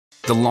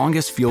The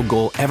longest field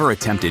goal ever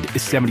attempted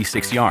is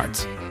 76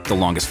 yards. The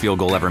longest field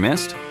goal ever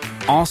missed?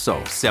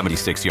 Also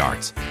 76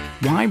 yards.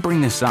 Why bring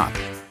this up?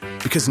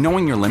 Because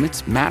knowing your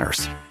limits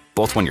matters,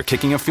 both when you're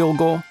kicking a field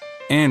goal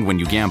and when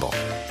you gamble.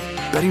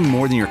 Betting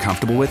more than you're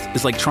comfortable with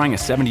is like trying a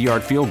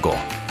 70-yard field goal.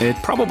 It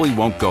probably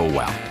won't go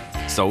well.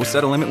 So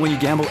set a limit when you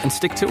gamble and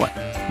stick to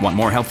it. Want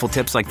more helpful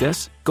tips like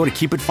this? Go to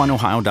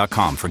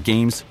keepitfunohio.com for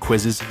games,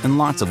 quizzes, and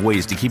lots of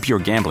ways to keep your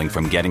gambling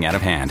from getting out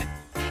of hand.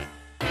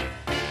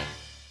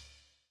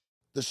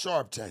 The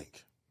Sharp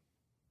Tank.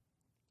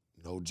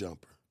 No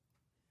jumper.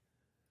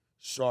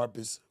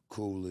 Sharpest,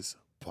 coolest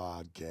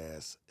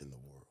podcast in the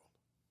world.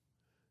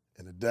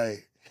 And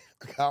today,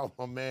 I got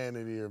my man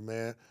in here,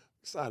 man.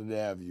 Excited to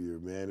have you here,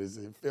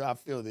 man. I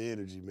feel the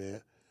energy,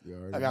 man.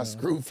 I got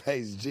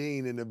Screwface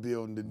Gene in the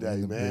building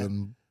today,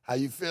 man. How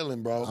you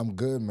feeling, bro? I'm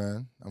good,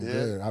 man. I'm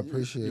good. I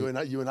appreciate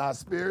it. You in high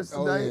spirits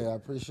today? Oh, yeah. I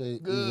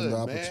appreciate even the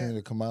opportunity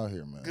to come out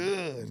here, man.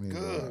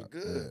 Good.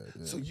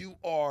 Yeah. So you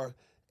are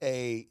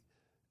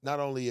not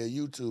only a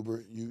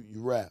YouTuber, you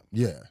rap.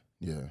 Yeah.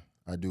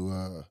 I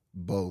do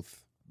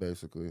both,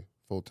 basically,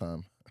 full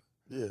time.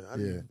 Yeah.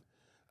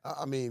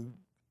 I mean,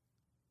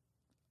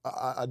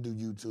 I do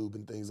YouTube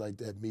and things like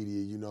that,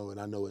 media,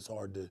 and I know it's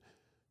hard to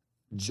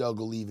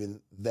juggle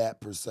even that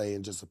per se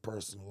in just a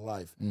personal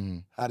life. Mm-hmm.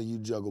 How do you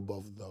juggle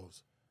both of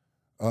those?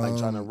 Like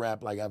trying to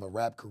rap, like have a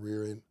rap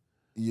career and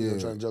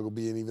trying to juggle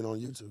being even on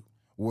YouTube.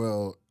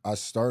 Well, I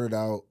started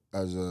out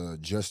as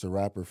just a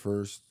rapper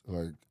first,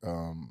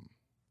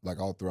 like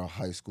all throughout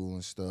high school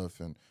and stuff,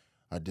 and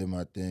I did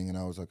my thing, and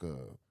I was like a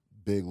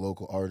big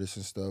local artist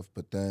and stuff.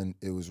 But then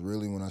it was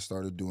really when I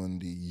started doing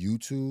the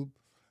YouTube,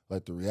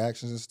 like the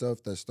reactions and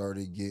stuff, that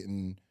started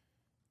getting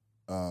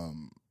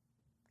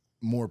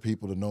more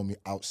people to know me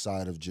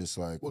outside of just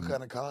like. What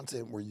kind of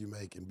content were you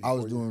making? I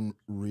was doing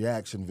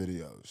reaction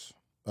videos.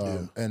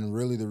 And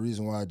really the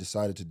reason why I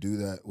decided to do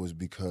that was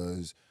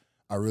because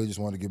I really just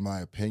wanted to give my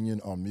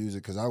opinion on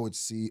music, because I would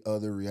see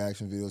other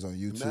reaction videos on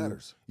YouTube. It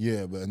matters.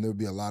 Yeah, and there'd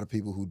be a lot of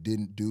people who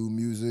didn't do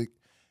music,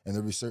 and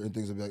there'd be certain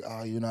things that'd be like,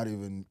 oh, you're not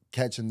even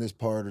catching this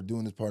part or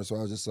doing this part. So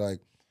I was just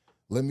like,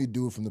 let me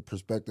do it from the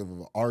perspective of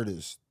an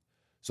artist.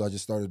 So I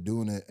just started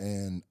doing it,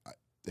 and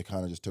it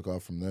kind of just took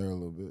off from there a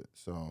little bit.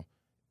 So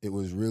it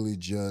was really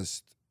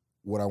just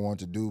what I wanted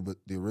to do. But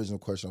the original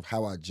question of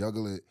how I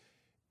juggle it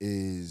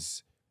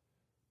is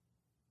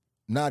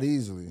not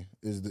easily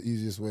is the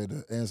easiest way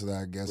to answer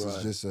that, I guess.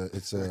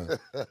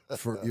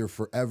 Right. You're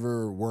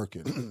forever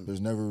working.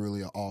 There's never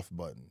really an off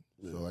button.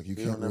 Yeah. So like you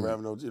telling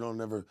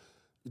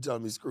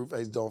me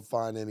Screwface don't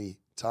find any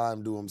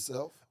time to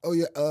himself? Oh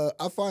yeah,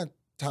 I find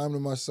time to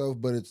myself,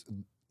 but it's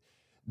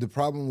the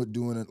problem with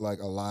doing it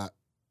like a lot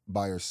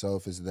by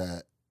yourself is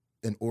that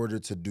in order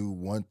to do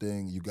one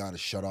thing, you got to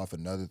shut off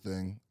another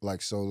thing.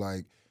 Like, so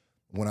like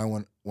when I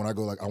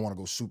go like I want to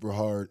go super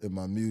hard in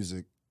my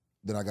music,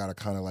 then I got to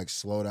kind of like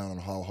slow down on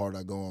how hard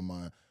I go on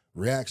my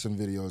reaction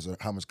videos or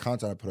how much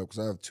content I put up, because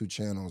I have 2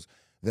 channels.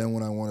 Then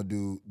when I want to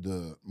do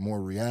the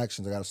more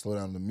reactions, I got to slow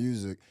down the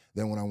music.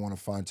 Then when I want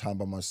to find time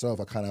by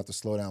myself, I kind of have to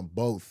slow down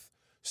both.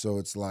 So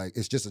it's like,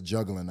 it's just a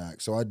juggling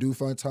act. So I do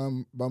find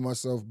time by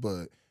myself,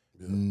 but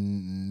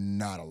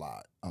not a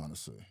lot,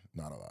 honestly.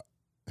 Not a lot.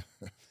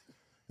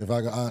 If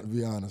I can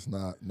be honest,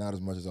 not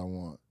as much as I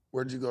want.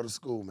 Where'd you go to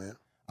school, man?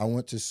 I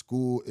went to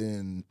school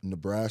in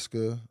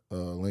Nebraska,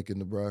 Lincoln,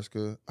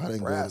 Nebraska. I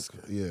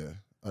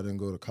didn't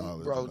go to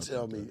college. Bro,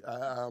 tell me,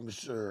 I'm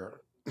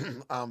sure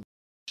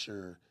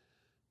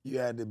you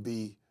had to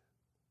be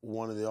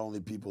one of the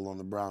only people on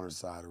the Browner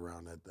side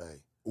around that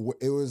thing.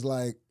 It was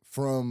like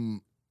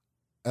from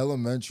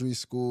elementary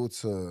school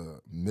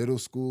to middle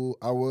school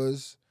I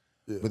was,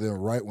 but then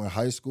right when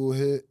high school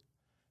hit,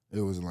 it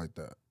was like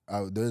that.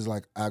 There's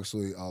like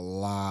actually a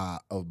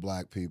lot of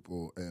black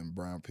people and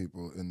brown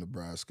people in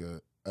Nebraska.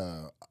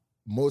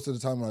 Most of the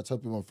time when I tell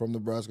people I'm from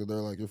Nebraska, they're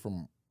like, you're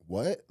from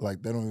what?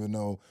 Like they don't even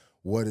know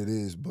what it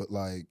is. But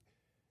like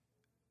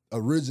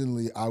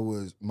originally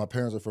my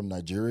parents are from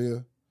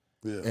Nigeria,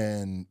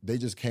 and they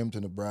just came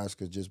to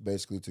Nebraska just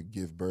basically to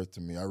give birth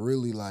to me. I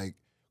really like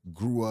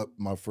grew up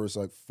my first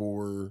like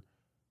 4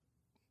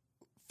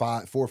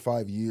 or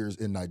 5 years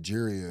in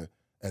Nigeria,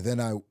 and then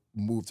I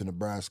moved to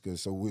Nebraska.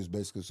 So it was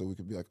basically so we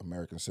could be like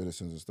American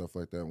citizens and stuff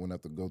like that. Wouldn't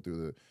have to go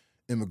through the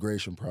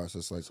immigration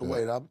process like that. So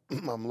wait,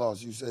 I'm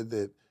lost. You said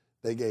that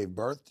they gave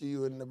birth to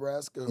you in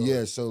Nebraska? Or?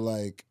 Yeah, so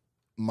like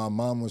my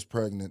mom was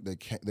pregnant.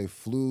 They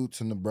flew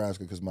to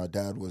Nebraska because my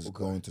dad was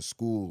going to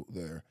school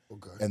there.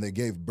 Okay. And they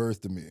gave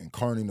birth to me in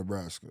Kearney,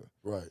 Nebraska.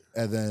 Right.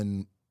 And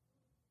then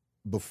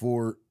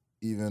before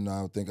even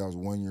I think I was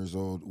 1 year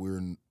old, we were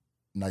in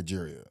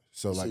Nigeria.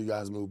 So like you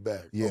guys moved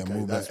back. Yeah, okay,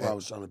 moved that's back. why I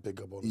was trying to pick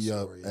up on the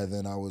story. And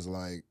then I was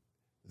like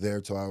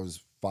there till I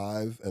was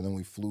 5, and then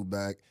we flew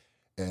back,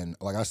 and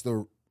like I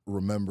still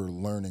remember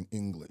learning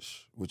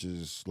English, which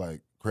is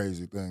like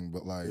crazy thing,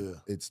 but like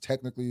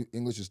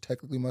English is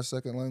technically my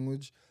second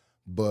language,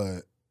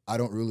 but I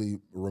don't really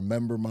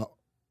remember my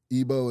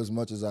Igbo as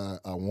much as I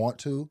want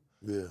to.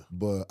 Yeah.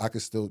 But I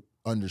could still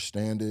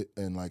understand it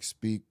and like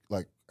speak,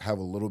 like have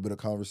a little bit of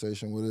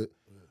conversation with it.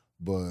 Yeah.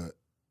 But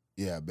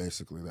Yeah,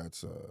 basically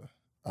that's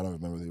I don't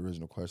remember the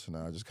original question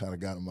now. I just kind of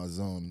got in my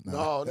zone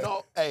now.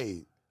 No,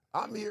 hey,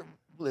 I'm here.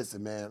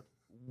 Listen, man,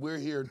 we're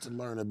here to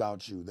learn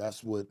about you.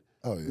 That's what,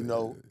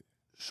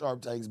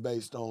 Sharp Tank's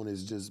based on,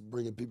 is just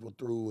bringing people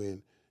through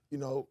and,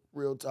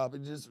 real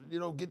topic, just,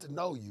 get to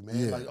know you, man.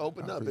 Yeah, like,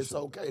 open up. It's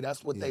okay. that.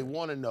 That's what they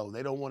want to know.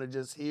 They don't want to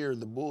just hear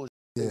the bullshit.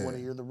 They want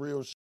to hear the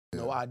real shit.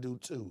 I do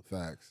too.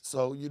 Facts.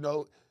 So,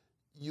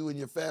 you and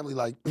your family,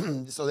 like,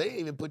 so they didn't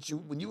even put you,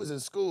 when you was in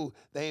school,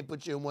 they ain't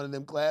put you in one of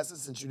them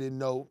classes since you didn't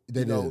know,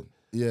 They did.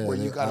 Yeah, where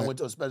you kind of went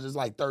to a special, it's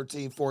like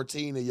 13,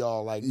 14 of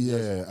y'all, like.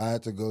 Yeah, I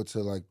had to go to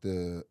like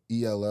the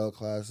ELL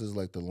classes,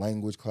 like the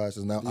language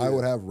classes. Now, I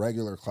would have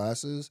regular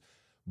classes,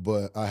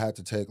 but I had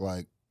to take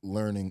like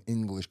learning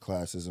English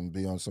classes and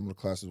be on some of the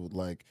classes with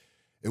like,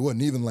 it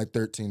wasn't even like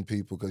 13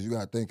 people, because you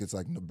got to think it's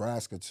like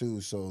Nebraska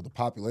too, so the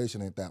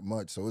population ain't that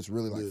much. So it's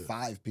really like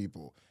 5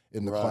 people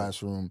in the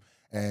classroom.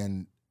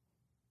 And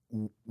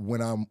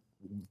when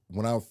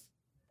I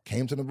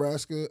came to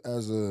Nebraska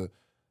as a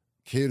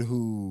kid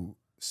who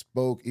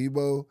spoke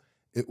Igbo,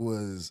 it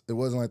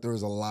wasn't like there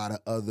was a lot of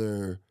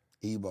other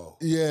Igbo.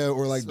 Yeah,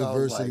 or like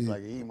diversity.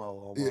 Like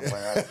emo almost.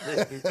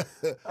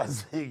 Like I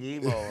speak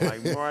emo.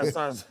 Like before I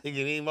start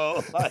speaking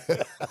emo, like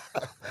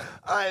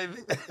I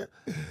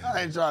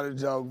ain't trying to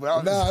joke, but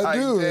I'm just like,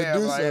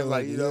 damn,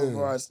 like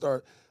before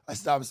I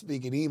stopped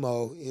speaking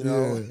emo,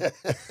 Yeah.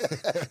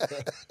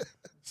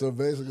 So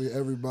basically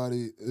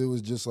everybody, it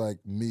was just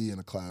like me in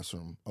a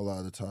classroom a lot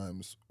of the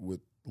times with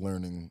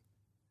learning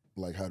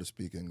like how to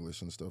speak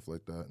English and stuff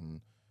like that. And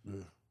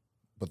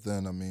but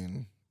then, I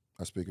mean,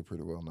 I speak it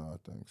pretty well now,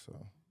 I think, so.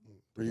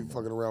 Were you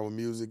fucking around with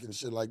music and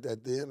shit like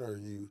that then, or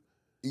you?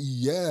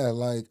 Yeah,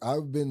 like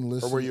I've been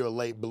listening. Or were you a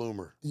late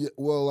bloomer? Yeah,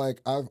 well,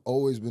 like I've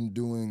always been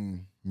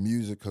doing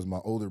music because my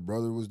older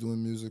brother was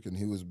doing music and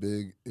he was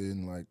big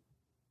in like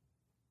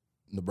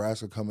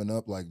Nebraska coming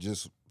up, like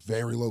just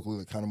very locally,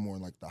 like kind of more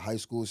in like the high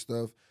school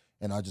stuff.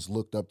 And I just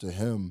looked up to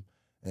him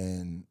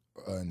and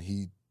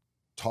he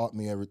taught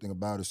me everything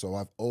about it. So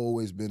I've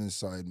always been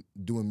inside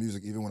doing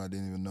music, even when I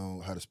didn't even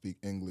know how to speak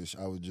English.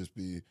 I would just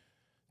be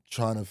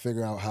trying to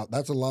figure out how.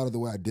 That's a lot of the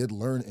way I did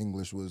learn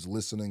English, was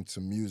listening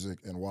to music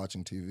and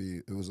watching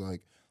TV. It was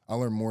like I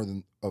learned more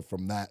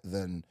from that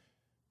than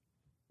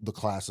the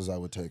classes I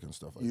would take and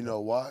stuff like that. You know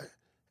why?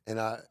 And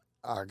I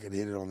could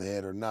hit it on the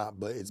head or not,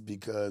 but it's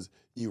because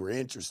you were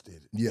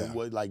interested. Yeah.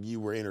 Like you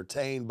were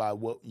entertained by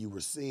what you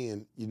were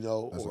seeing, That's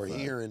or a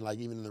fact. hearing, like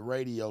even in the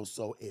radio.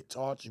 So it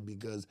taught you,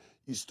 because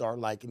you start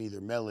liking either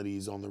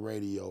melodies on the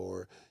radio,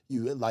 or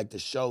you like the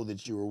show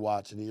that you were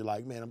watching. And you're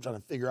like, man, I'm trying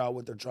to figure out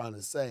what they're trying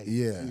to say.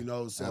 Yeah.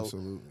 So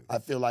absolutely. I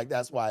feel like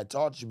that's why it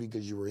taught you,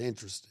 because you were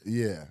interested.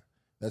 Yeah.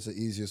 That's the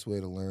easiest way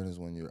to learn, is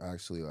when you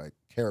actually like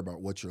care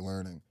about what you're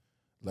learning.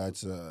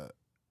 That's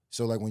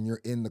so like when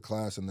you're in the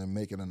class and they're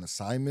making an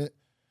assignment,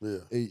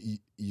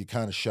 you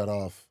kind of shut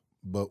off.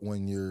 But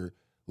when you're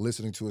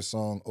listening to a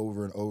song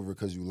over and over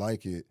because you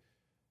like it,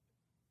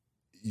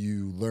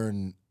 you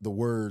learn the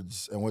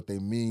words and what they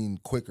mean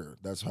quicker.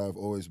 That's how I've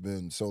always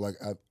been. So like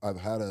I've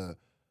had a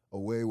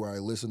way where I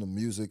listen to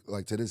music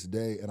like to this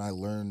day, and I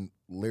learn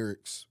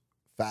lyrics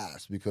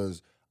fast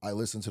because I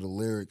listen to the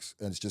lyrics,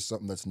 and it's just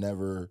something that's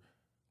never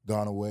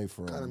gone away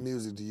from. What kind of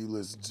music do you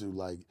listen to,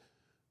 like,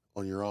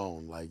 on your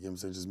own? Like, you know what I'm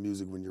saying, just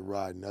music when you're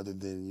riding, other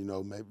than,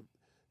 maybe,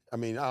 I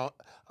mean, I'm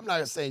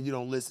not saying you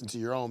don't listen to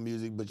your own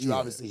music, but you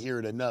obviously hear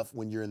it enough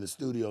when you're in the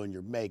studio and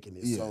you're making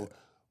it. Yeah. So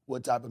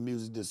what type of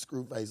music does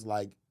Screwface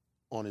like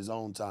on his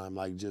own time?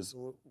 Like, just,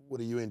 what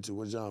are you into?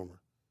 What genre?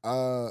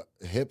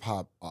 Hip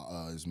hop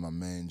is my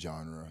main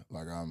genre.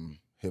 Like, I'm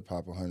hip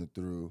hop 100%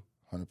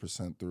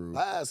 through.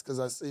 I ask because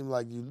I seem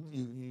like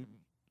you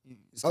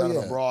it's kind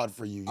of abroad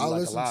for you. I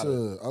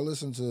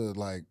listen to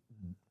like,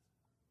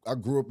 I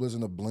grew up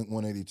listening to Blink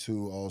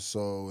 182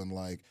 also, and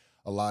like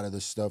a lot of the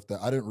stuff that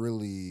I didn't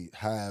really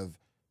have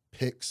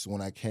picks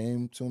when I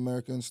came to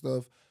America and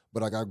stuff.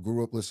 But like I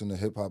grew up listening to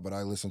hip hop, but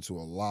I listened to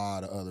a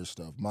lot of other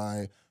stuff.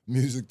 My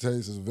music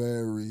taste is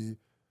very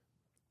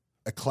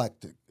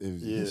eclectic,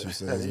 if you should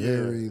say. It's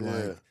very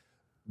like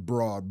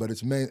broad, but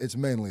it's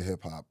mainly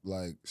hip hop.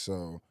 Like,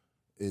 so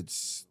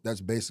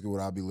that's basically what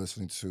I'll be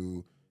listening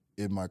to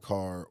in my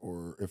car,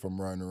 or if I'm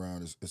riding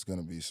around, it's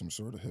gonna be some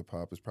sort of hip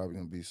hop. It's probably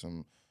gonna be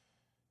some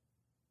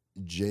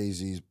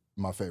Jay-Z's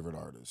my favorite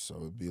artist, so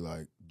it'd be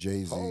like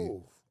Jay-Z.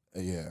 Oh.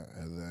 Yeah,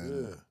 and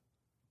then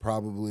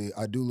probably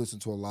I do listen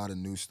to a lot of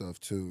new stuff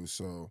too.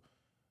 So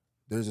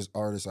there's this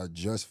artist I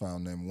just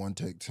found named One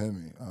Take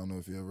Timmy. I don't know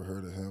if you ever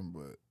heard of him,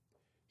 but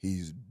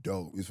he's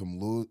dope. He's from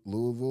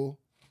Louisville,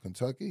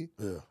 Kentucky.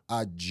 Yeah.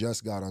 I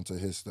just got onto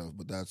his stuff,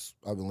 but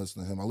I've been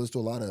listening to him. I listen to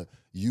a lot of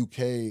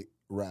UK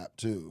rap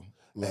too.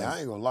 Like, hey, I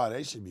ain't gonna lie,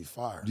 they should be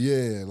fired.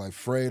 Yeah, like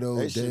Fredo,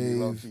 they Dave. should be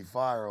low-key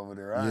fire over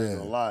there. I ain't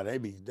gonna lie, they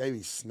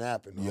be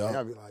snapping. Yep.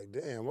 I be like,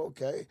 damn,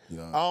 okay.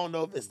 Yep. I don't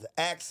know if it's the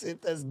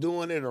accent that's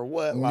doing it or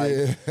what. Like,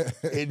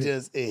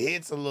 it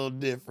hits a little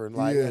different.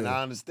 Like, and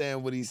I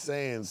understand what he's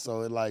saying.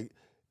 So I like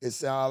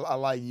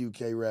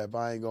UK rap.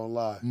 I ain't gonna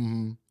lie.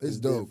 Mm-hmm. It's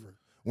dope.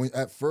 Different.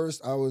 At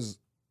first I was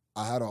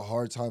I had a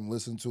hard time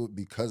listening to it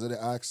because of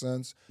the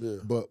accents. Yeah.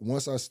 But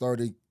once I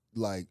started,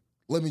 like,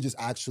 let me just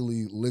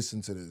actually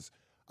listen to this,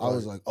 I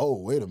was like, oh,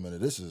 wait a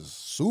minute, this is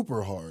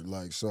super hard.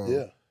 Like,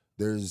 so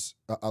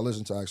I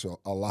listen to actually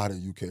a lot of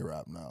UK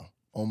rap now,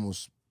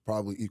 almost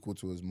probably equal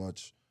to as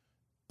much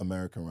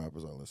American rap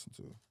as I listen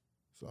to.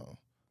 So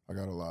I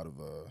got a lot of.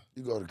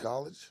 You go to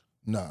college?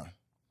 Nah,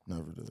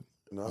 never did.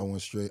 No? I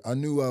went straight. I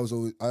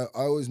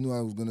always knew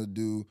I was gonna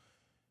do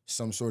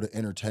some sort of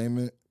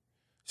entertainment.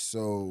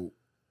 So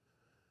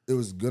it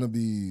was gonna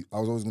be. I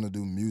was always gonna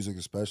do music,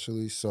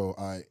 especially. So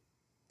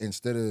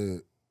instead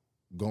of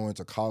going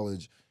to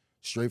college,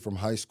 straight from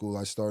high school,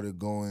 I started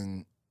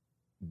doing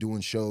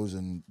shows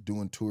and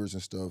doing tours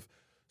and stuff.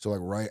 So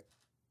like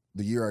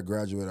the year I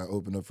graduated, I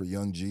opened up for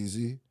Young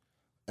Jeezy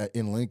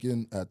in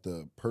Lincoln at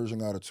the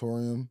Pershing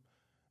Auditorium,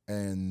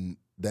 and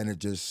then it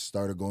just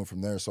started going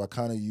from there. So I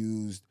kind of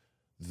used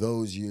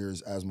those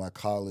years as my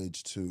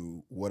college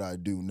to what I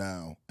do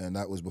now, and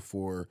that was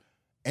before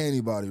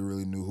anybody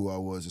really knew who I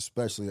was,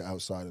 especially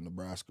outside of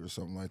Nebraska or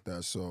something like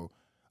that. So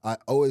I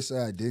always say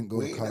I didn't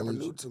go to college. We never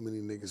knew too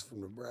many niggas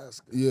from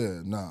Nebraska.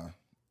 Yeah, nah.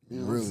 You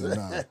know really,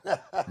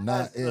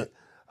 not it.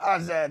 I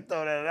just had to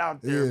throw that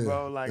out there,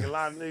 bro. Like, a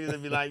lot of niggas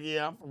would be like,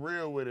 yeah, I'm for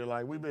real with it.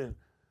 Like, we've been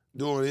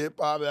doing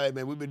hip-hop, hey,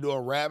 man. We've been doing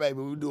rap, hey,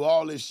 man. We do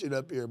all this shit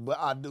up here. But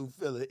I do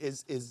feel it.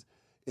 It's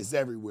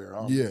everywhere.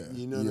 Yeah.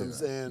 You know what I'm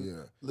saying?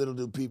 Yeah. Little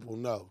do people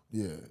know.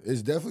 Yeah.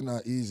 It's definitely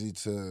not easy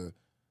to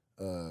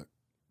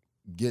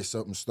get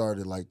something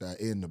started like that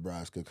in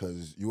Nebraska,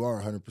 because you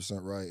are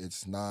 100% right.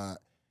 It's not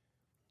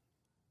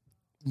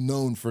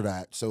known for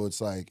that. So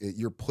it's like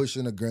you're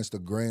pushing against the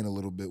grain a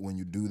little bit when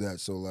you do that.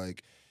 So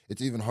like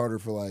it's even harder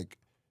for, like,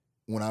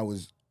 when I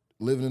was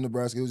living in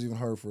Nebraska, it was even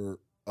harder for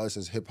us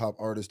as hip hop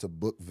artists to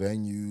book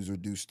venues or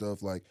do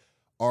stuff like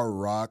our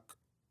rock.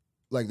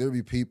 Like, there'd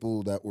be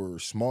people that were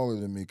smaller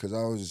than me because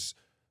I was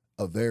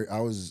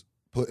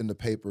put in the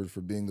paper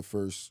for being the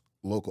first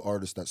local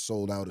artist that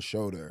sold out a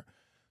show there.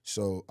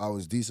 So I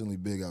was decently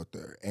big out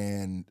there.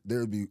 And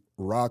there'd be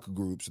rock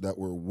groups that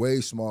were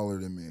way smaller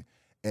than me,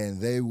 and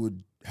they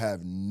would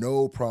have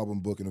no problem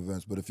booking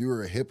events. But if you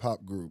were a hip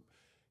hop group,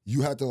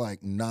 you had to,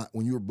 like,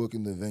 when you were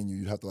booking the venue,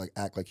 you'd have to, like,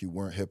 act like you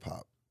weren't hip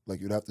hop. Like,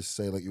 you'd have to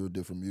say like you were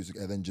different music,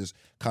 and then just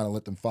kind of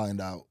let them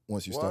find out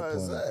once you start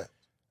playing. Why is that?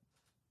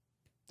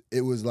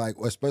 It was like,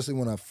 especially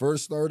when I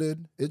first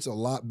started, it's a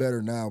lot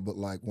better now, but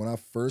like when I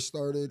first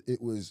started,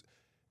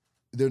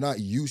 they're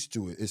not used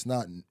to it. It's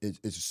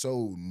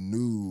so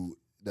new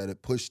that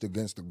it pushed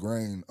against the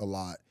grain a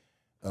lot.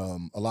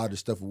 A lot of the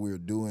stuff we were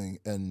doing,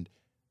 and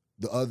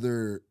the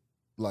other,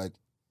 like,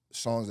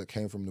 songs that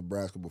came from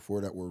Nebraska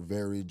before that were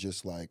very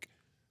just like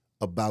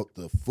about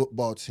the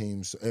football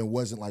teams, and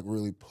wasn't like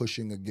really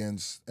pushing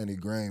against any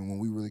grain. When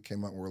we really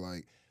came out, we're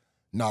like,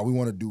 nah, we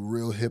want to do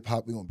real hip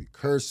hop. We're gonna be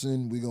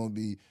cursing. We're gonna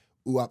be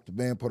ooh-op the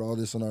band, put all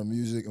this in our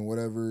music and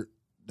whatever.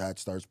 That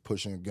starts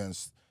pushing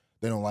against.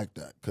 They don't like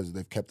that because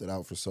they've kept it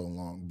out for so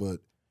long. But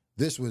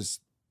this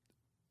was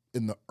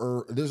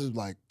this is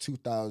like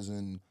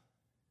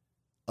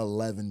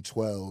 2011,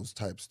 12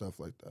 type stuff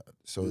like that.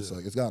 So it's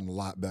like it's gotten a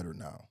lot better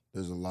now.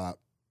 There's a lot.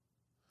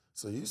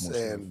 So you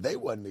saying they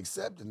wasn't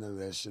accepting none of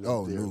that shit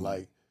up there? No,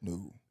 like,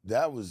 no.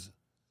 That was.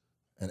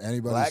 And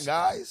anybody Black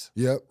guys?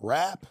 Yep.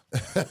 Rap?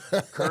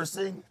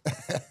 Cursing?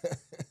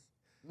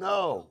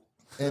 No.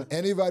 And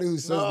anybody who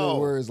says the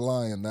word is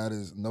lying. That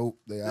is, nope.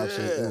 They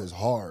actually, it was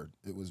hard.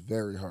 It was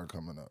very hard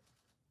coming up.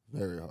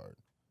 Very hard.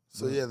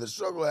 So the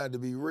struggle had to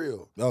be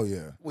real. Oh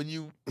yeah. When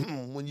you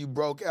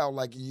broke out,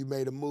 like, you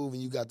made a move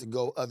and you got to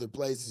go other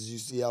places, you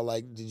see how,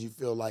 like, did you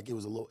feel like it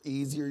was a little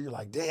easier? You're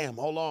like, damn,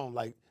 hold on,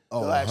 like,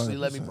 they'll actually 100%.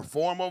 let me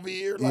perform over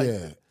here? Like,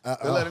 they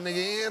let a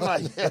nigga in?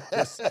 Like,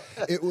 yes.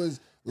 It was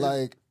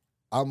like,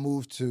 I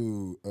moved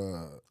to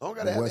I don't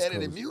gotta have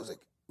edited music.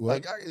 What?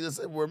 Like, I just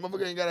said, where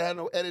motherfucker ain't gotta have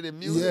no edited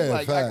music. Yeah,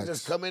 like, facts. I can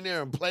just come in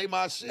there and play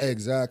my shit.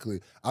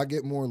 Exactly. I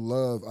got more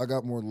love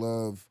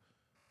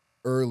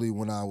early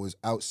when I was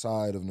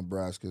outside of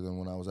Nebraska than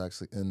when I was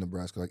actually in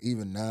Nebraska. Like,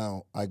 even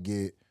now, I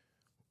get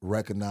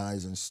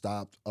recognized and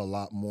stopped a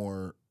lot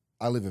more.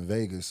 I live in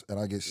Vegas, and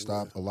I get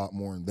stopped a lot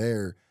more in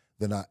there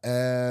than I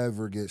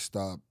ever get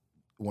stopped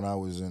when I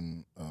was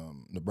in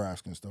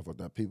Nebraska and stuff like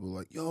that. People are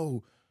like,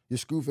 yo, you're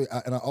Screwface.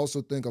 And I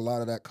also think a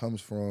lot of that comes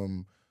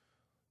from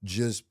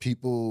just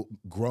people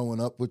growing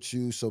up with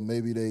you. So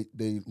maybe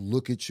they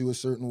look at you a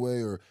certain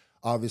way, or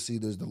obviously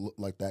there's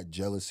that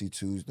jealousy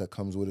too that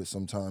comes with it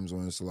sometimes,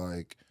 when it's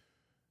like,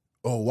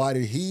 oh, why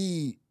did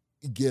he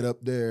get up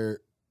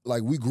there?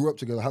 Like, we grew up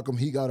together. How come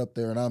he got up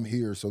there and I'm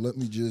here? So let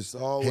me just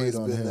It's always hate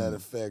on been him. that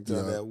effect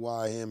of that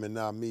why him and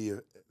not me.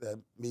 That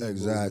me.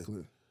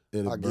 Exactly.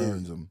 It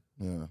burns him.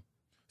 Yeah.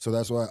 So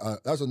that's why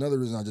that's another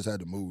reason I just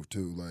had to move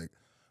too. Like,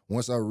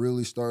 once I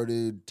really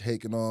started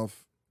taking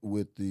off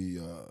with the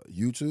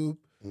YouTube,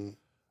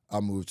 I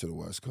moved to the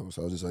West Coast.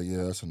 I was just like,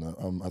 yeah, that's enough.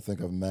 I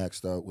think I've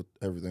maxed out with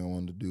everything I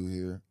wanted to do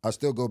here. I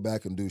still go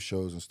back and do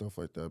shows and stuff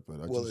like that, but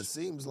it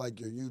seems like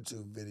your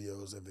YouTube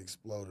videos have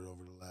exploded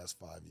over the last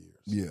 5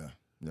 years. Yeah.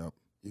 Yep.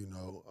 You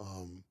know,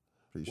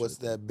 Appreciate what's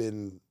that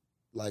been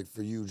like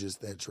for you,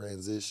 just that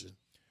transition?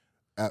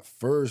 At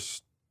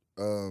first,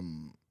 I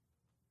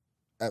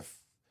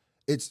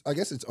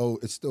guess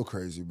it's still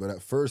crazy, but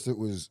at first it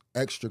was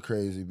extra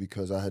crazy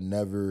because I had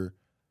never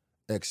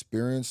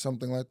experienced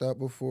something like that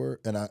before,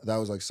 and that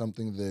was like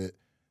something that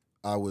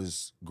I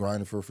was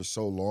grinding for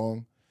so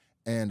long,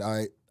 and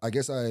I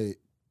guess I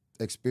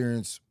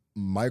experienced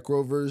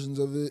micro versions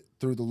of it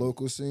through the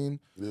local scene,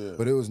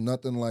 but it was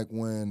nothing like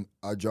when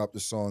I dropped a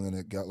song and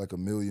it got like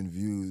 1 million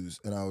views,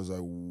 and I was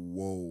like,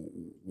 whoa,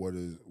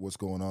 what's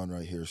going on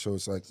right here? So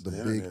it's like the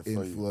big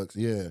influx,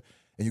 and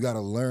you got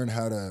to learn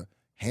how to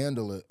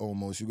handle it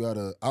almost.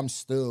 I'm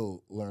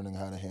still learning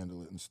how to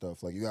handle it and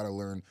stuff. Like, you got to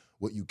learn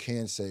what you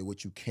can say,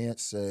 what you can't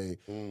say,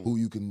 who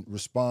you can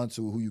respond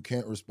to, who you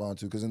can't respond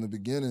to. Because in the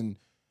beginning,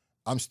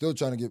 I'm still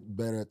trying to get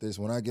better at this.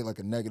 When I get like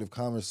a negative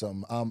comment or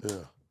something,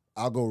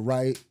 I'll go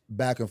right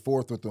back and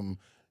forth with them.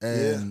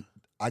 And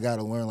I got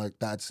to learn, like,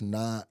 that's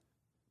not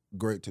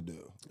great to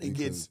do.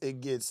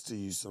 It gets to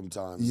you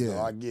sometimes. Yeah,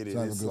 though. I get it.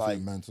 It's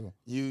like mental.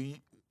 You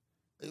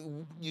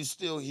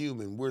still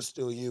human. We're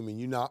still human.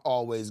 You're not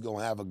always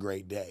gonna have a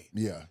great day.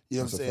 Yeah. You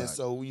know what I'm saying?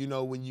 So,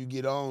 when you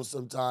get on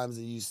sometimes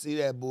and you see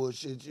that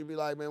bullshit, you be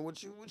like, man,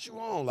 what you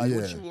on? Like,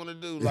 what you wanna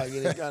do? Like,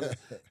 and it kinda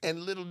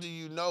and little do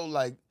you know,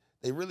 like,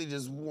 they really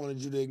just wanted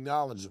you to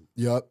acknowledge them.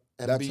 Yep.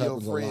 And be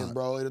your friend,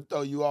 bro. It'll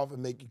throw you off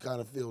and make you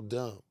kind of feel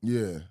dumb.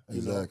 Yeah,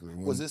 exactly.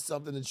 Was this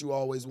something that you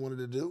always wanted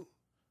to do?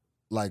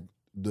 Like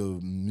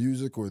the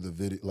music or the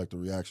video, like the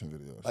reaction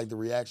videos? Like the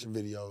reaction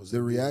videos.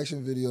 The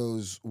reaction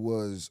videos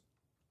was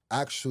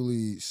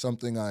actually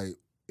something I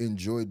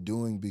enjoyed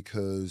doing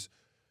because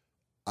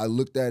I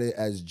looked at it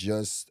as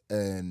just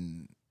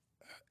an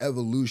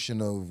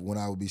evolution of when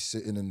I would be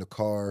sitting in the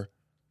car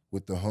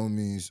with the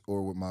homies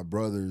or with my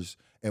brothers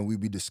and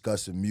we'd be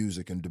discussing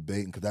music and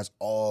debating, because that's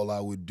all I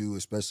would do,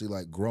 especially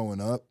like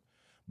growing up.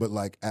 But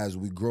like as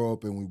we grow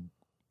up and we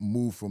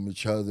move from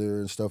each other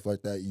and stuff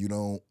like that, you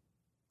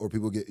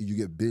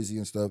get busy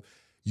and stuff,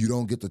 you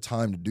don't get the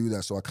time to do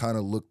that. So I kind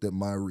of looked at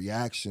my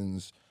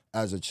reactions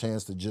as a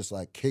chance to just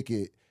like kick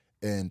it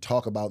and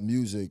talk about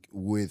music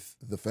with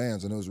the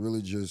fans. And it was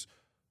really just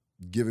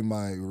giving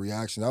my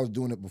reaction. I was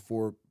doing it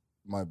before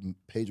my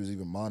page was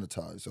even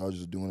monetized. So I was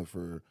just doing it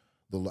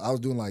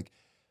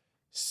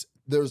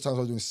there was times I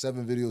was doing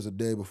 7 videos a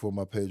day before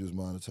my page was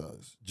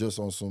monetized. Just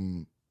on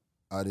some,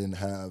 I didn't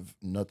have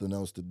nothing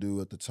else to do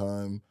at the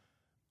time.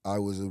 I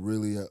was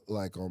really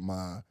like on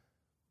my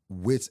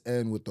wit's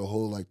end with the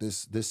whole, like,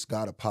 this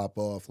gotta pop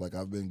off. Like,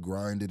 I've been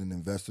grinding and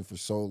invested for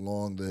so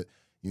long that,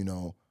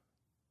 I'm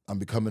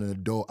becoming an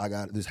adult.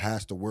 This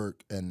has to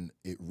work. And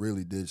it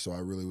really did. So I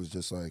really was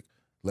just like,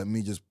 let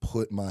me just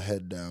put my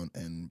head down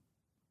and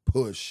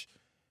push.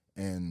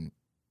 And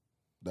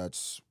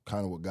that's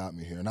kind of what got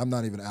me here. And I'm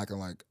not even acting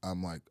like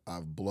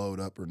I've blowed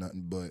up or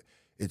nothing, but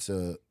it's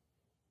a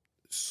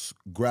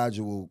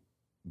gradual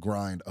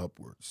grind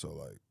upward. So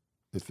like,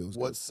 it feels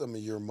What's some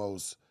of your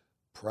most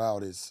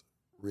proudest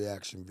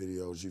reaction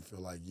videos you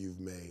feel like you've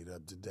made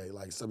up to date?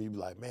 Like, some of you be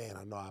like, man,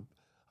 I know I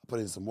put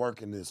in some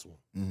work in this one.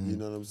 Mm-hmm. You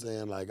know what I'm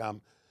saying? Like, I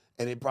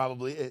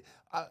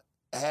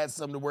had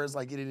something to where it's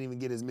like it didn't even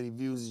get as many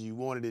views as you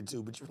wanted it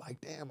to, but you're like,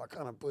 damn, I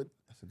kind of put.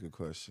 That's a good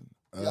question.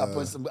 I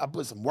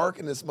put some work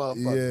in this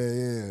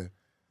motherfucker. Yeah.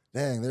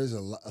 Dang, there's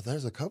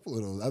a couple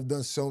of those. I've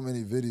done so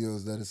many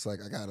videos that it's like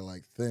I gotta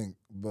like think,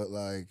 but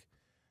like,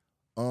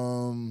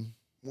 one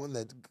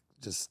that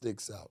just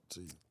sticks out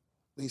to you.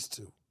 At least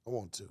 2. I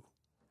want 2.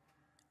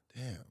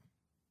 Damn.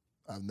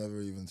 I've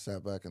never even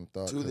sat back and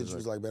thought. 2 that you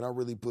was like, man, I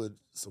really put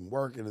some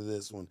work into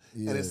this one.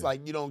 Yeah. And it's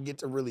like you don't get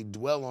to really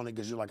dwell on it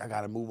because you're like, I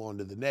got to move on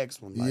to the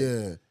next one.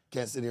 Like,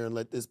 can't sit here and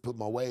let this put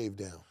my wave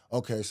down.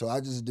 Okay, so I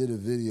just did a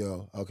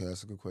video. Okay,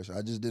 that's a good question.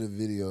 I just did a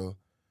video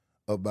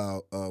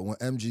about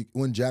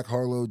when Jack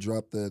Harlow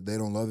dropped the They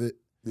Don't Love It.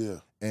 Yeah.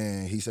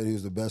 And he said he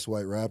was the best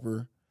white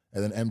rapper.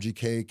 And then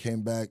MGK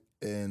came back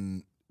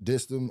and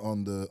dissed him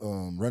on the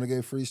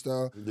Renegade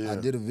freestyle. Yeah. I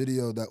did a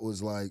video that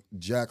was like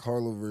Jack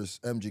Harlow versus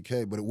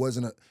MGK, but it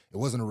wasn't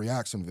a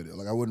reaction video.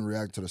 Like, I wouldn't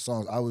react to the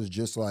songs. I was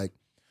just like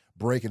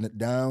breaking it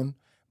down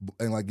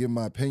and like giving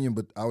my opinion,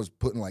 but I was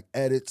putting like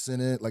edits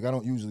in it. Like, I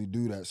don't usually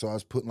do that. So I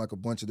was putting like a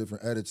bunch of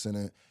different edits in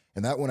it.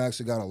 And that one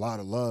actually got a lot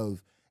of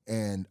love.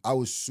 And I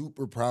was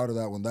super proud of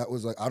that one. That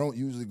was like, I don't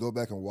usually go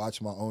back and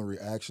watch my own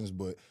reactions,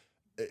 but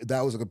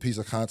that was like a piece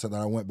of content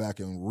that I went back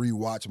and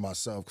rewatched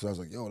myself because I was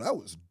like, yo, that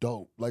was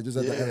dope. Like, just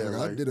at the end,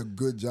 like, I did a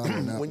good job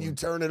on that when you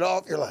turn it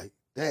off, you're like,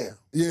 damn.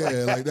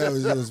 Yeah, like that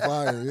was just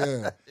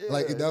fire,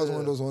 like, that was one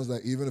of those ones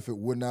that even if it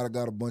would not have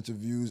got a bunch of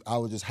views, I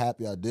was just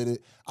happy I did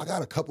it. I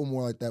got a couple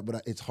more like that,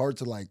 but it's hard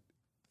to like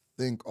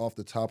think off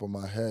the top of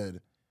my head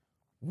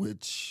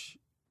which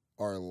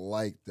are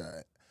like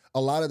that.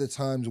 A lot of the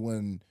times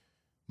when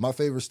my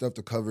favorite stuff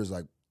to cover is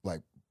like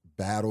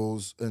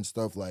battles and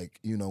stuff, like,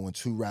 when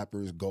 2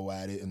 rappers go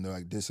at it and they're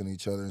like dissing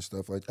each other and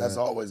stuff like that. That's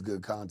always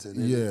good content.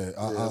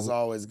 It's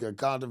always good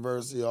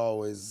controversy,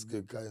 always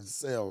good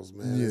sales,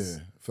 man. Yeah,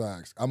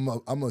 facts. I'm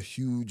a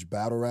huge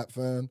battle rap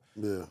fan.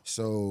 Yeah.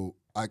 So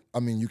I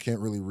mean, you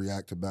can't really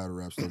react to battle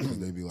rap stuff because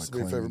they be like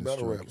claiming your favorite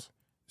battle raps.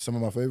 Some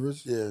of my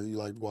favorites? Yeah, you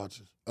like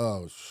watching.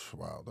 Oh,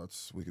 wow.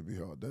 We could be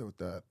here all day with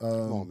that.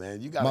 Come on,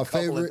 man. You got a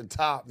couple at the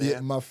top, man.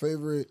 Yeah, my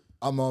favorite,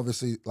 I'm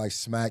obviously like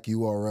Smack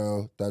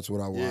URL. That's what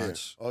I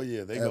watch. Oh,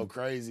 yeah. They go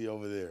crazy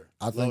over there.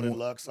 I think Loaded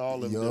Lux, all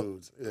them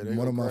dudes. Yeah,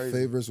 one of my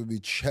favorites would be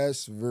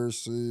Chess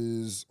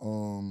versus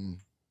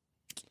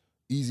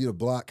Easy to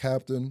Block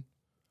Captain.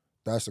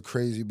 That's a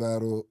crazy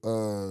battle.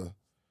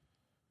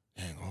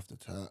 Dang, off the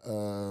top.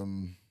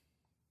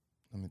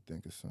 Let me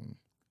think of some.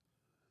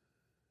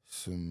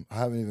 I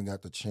haven't even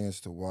got the chance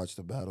to watch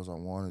the battles I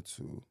wanted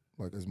to,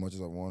 like as much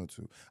as I wanted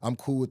to. I'm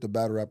cool with the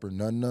battle rapper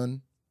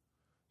Nun.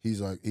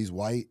 He's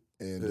white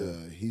and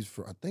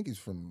I think he's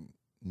from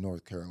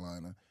North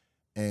Carolina,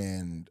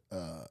 and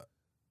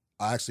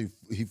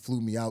he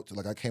flew me out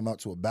to I came out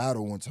to a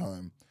battle one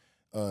time,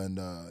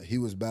 and he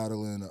was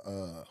battling.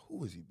 Who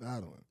was he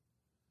battling?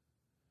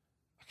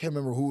 I can't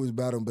remember who was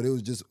battling, but it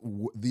was just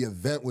the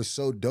event was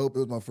so dope. It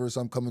was my first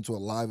time coming to a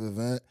live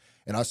event,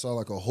 and I saw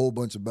like a whole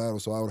bunch of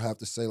battles. So I would have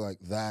to say like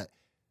that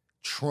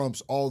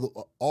trumps all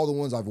the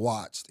ones I've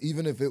watched.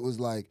 Even if it was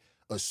like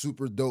a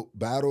super dope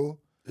battle,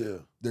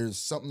 there's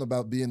something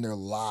about being there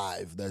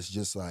live that's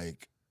just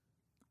like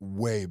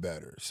way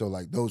better. So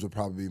like those would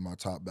probably be my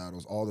top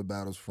battles. All the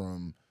battles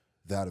from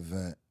that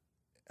event,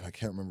 and I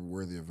can't remember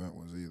where the event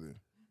was either.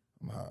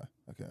 I'm high.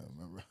 I can't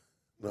remember.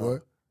 No.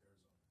 What?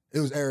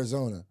 It was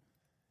Arizona.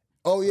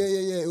 Oh, yeah.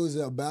 It was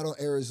a battle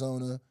in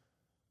Arizona.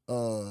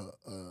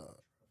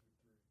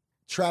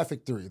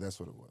 Traffic 3, that's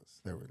what it was.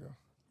 There we go.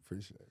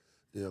 Appreciate it.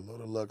 Yeah,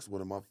 Loaded Lux, one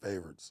of my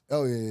favorites.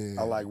 Oh, yeah.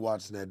 I like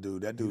watching that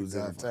dude. That dude's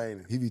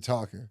entertaining. He be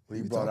talking.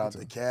 When he brought out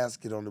the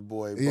casket on the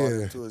boy, brought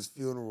him to his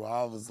funeral,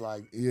 I was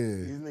like, these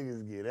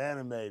niggas get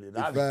animated.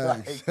 I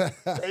was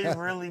like, they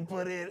really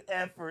put in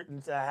effort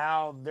into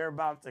how they're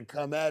about to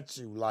come at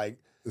you. Like,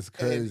 it's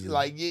crazy.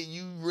 And,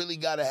 you really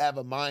got to have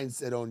a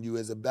mindset on you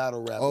as a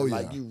battle rapper. Oh, yeah.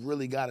 Like, you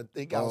really got to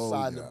think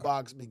outside the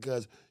box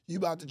because you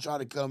about to try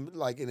to come,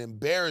 like, and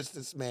embarrass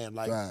this man.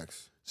 Like,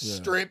 facts.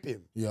 Strip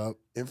him Yep.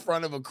 in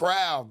front of a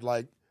crowd.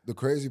 Like, the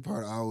crazy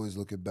part I always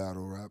look at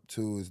battle rap,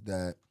 too, is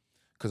that,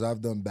 because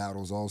I've done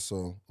battles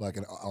also, like,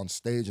 on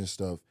stage and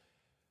stuff,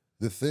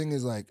 the thing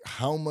is, like,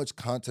 how much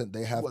content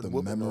they have to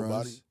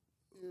memorize.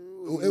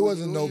 It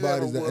wasn't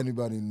nobody's that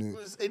anybody knew.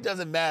 It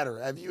doesn't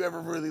matter. Have you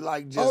ever really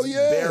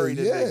buried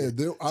a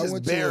nigga? I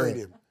went buried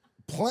him.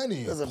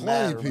 Plenty. Doesn't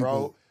matter, people.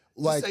 Bro.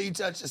 Like, you say you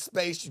touch the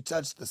space, you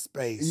touch the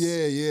space.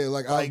 Yeah.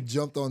 Like I've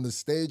jumped on the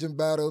stage and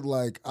battled.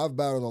 Like I've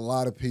battled a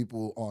lot of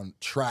people on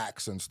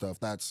tracks and stuff.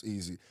 That's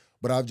easy.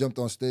 But I've jumped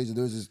on stage and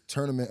there's this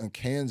tournament in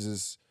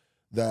Kansas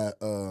that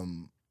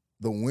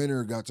the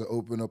winner got to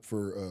open up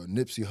for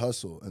Nipsey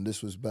Hussle, and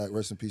this was back.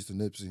 Rest in peace to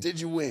Nipsey. Did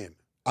you win?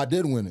 I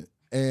did win it.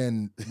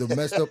 And the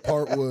messed up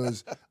part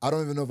was, I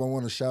don't even know if I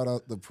want to shout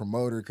out the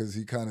promoter because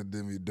he kind of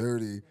did me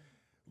dirty,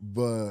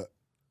 but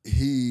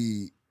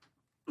he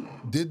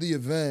did the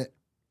event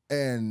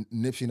and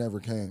Nipsey never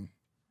came.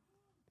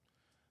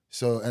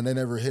 So, and they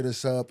never hit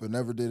us up and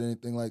never did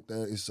anything like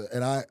that.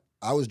 And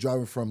I was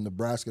driving from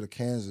Nebraska to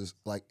Kansas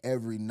like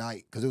every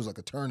night because it was like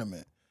a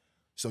tournament.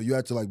 So you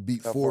had to like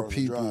beat 4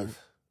 people.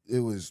 It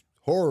was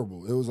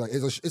horrible. It was like,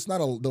 it's not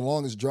the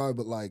longest drive,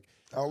 but like,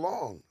 how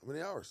long? How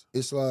many hours?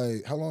 It's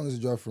like, how long is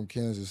the drive from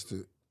Kansas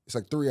to? It's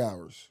like 3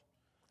 hours.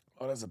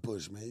 Oh, that's a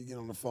push, man. You get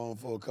on the phone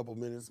for a couple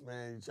minutes,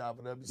 man. You chop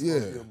it up. You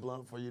smoke your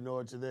blunt before you know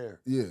it, you're there.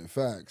 Yeah,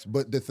 facts.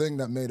 But the thing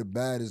that made it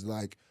bad is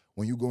like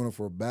when you going in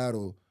for a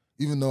battle,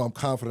 even though I'm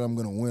confident I'm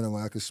gonna win and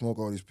like I could smoke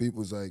all these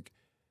people, it's like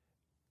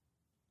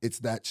it's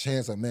that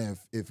chance like, man,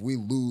 if we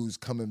lose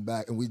coming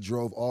back and we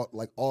drove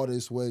all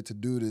this way to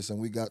do this and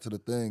we got to the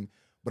thing,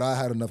 but I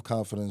had enough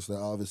confidence that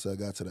obviously I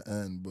got to the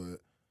end, but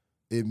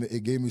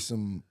it gave me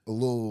a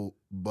little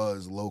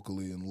buzz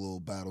locally and a little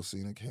battle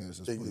scene in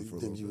Kansas. Think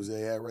you was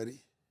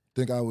ready?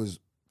 Think I was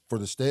for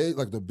the stage,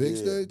 like the big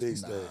stage? Big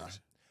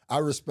stage. I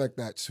respect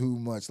that too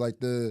much. Like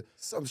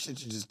some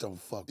shit you just don't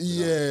fuck with.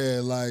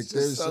 Yeah, like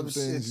there's some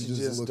things you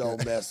just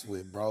don't mess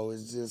with, bro.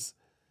 It's just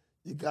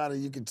you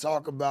can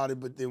talk about it,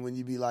 but then when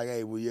you be like,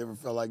 hey, will you ever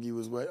feel like you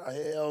was ready?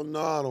 Hell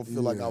no, I don't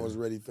feel like I was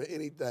ready for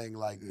anything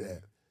like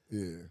that.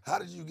 Yeah. How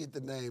did you get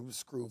the name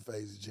Scru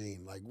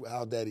Gene? Like,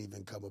 how'd that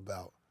even come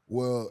about?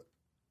 Well,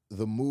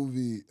 the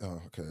movie,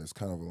 it's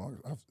kind of a long.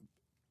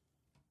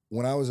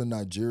 When I was in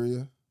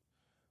Nigeria,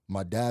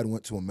 my dad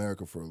went to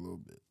America for a little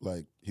bit.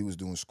 Like, he was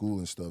doing school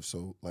and stuff,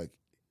 so, like,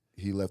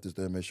 he left us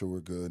there, made sure we're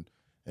good,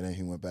 and then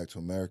he went back to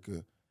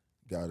America,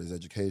 got his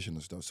education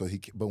and stuff.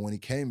 But when he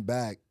came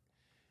back,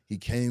 he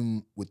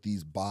came with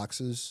these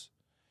boxes,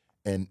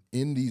 and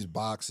in these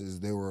boxes,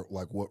 they were,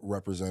 like, what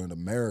represented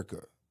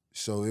America.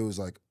 So it was,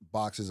 like,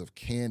 boxes of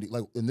candy.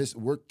 Like,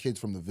 we're kids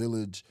from the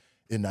village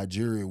in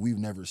Nigeria. We've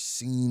never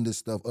seen this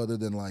stuff other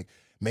than like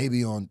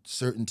maybe on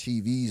certain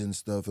TVs and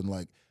stuff, and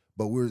like,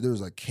 but there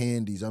was like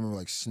candies. I remember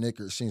like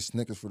seeing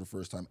Snickers for the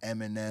first time,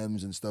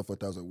 M&Ms and stuff like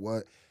that. I was like,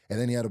 what? And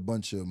then he had a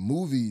bunch of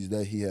movies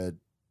that he had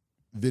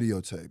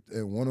videotaped,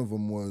 and one of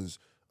them was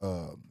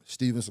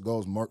Steven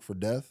Seagal's Marked for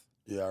Death.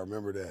 Yeah, I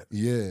remember that.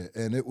 Yeah,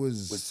 and it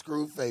was with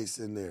Screwface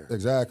in there.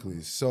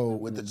 Exactly. So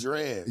with the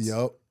dreads.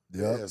 Yep.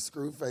 Yep. Yeah,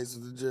 Screwface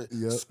was the judge.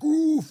 Yep.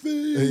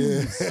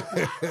 Screwface.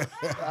 Yeah.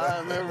 I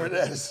remember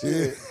that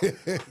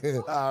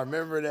shit. I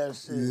remember that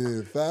shit.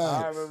 Yeah,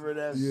 facts. I remember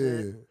that Yeah.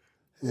 shit.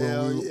 When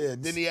Hell yeah.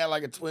 Didn't he have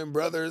like a twin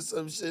brother or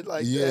some shit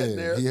like that? Yeah,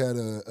 There? he had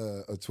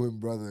a twin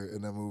brother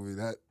in that movie.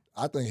 That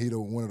I think he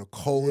one of the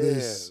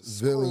coldest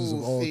villains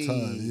of all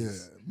time. Yeah,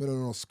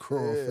 middle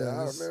scroll face.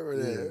 I remember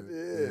that.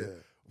 Yeah.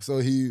 So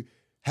he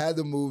had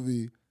the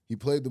movie. He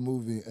played the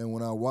movie, and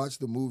when I watched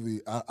the movie,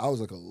 I was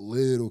like a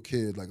little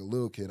kid.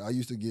 I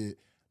used to get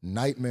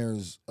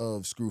nightmares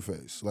of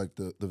Screwface, like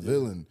the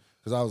villain,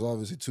 because I was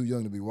obviously too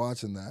young to be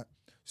watching that.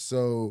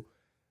 So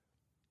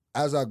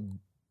as I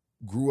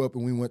grew up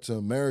and we went to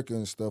America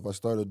and stuff, I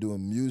started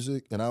doing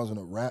music, and I was in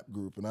a rap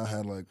group, and I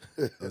had like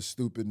a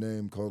stupid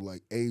name called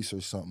like Ace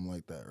or something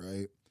like that,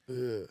 right?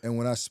 Yeah. And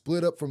when I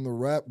split up from the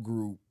rap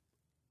group,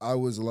 I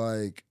was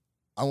like,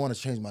 I want to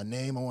change my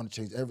name. I want to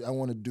change I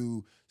want to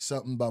do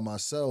something by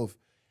myself.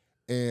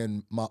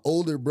 And my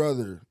older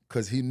brother,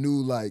 because he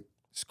knew like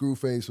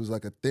Screwface was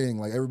like a thing,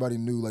 like everybody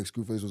knew like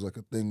Screwface was like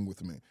a thing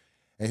with me.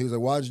 And he was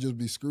like, why'd you just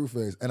be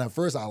Screwface? And at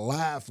first I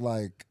laughed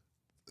like,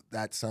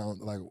 that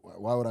sound like,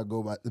 why would I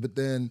go by? But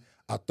then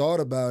I thought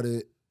about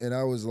it and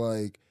I was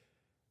like,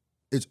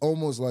 it's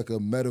almost like a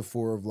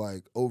metaphor of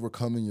like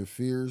overcoming your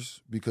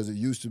fears, because it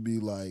used to be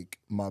like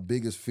my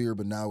biggest fear,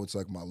 but now it's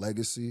like my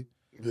legacy.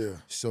 Yeah.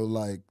 So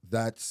like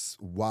that's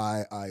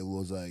why I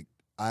was like,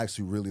 I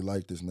actually really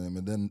like this name.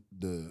 And then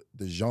the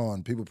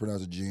Jean, people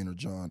pronounce it Jean or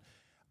John.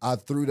 I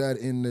threw that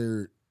in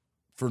there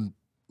for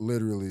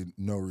literally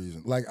no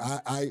reason. Like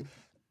I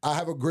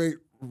have a great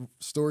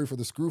story for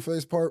the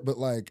Screwface part, but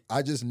like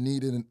I just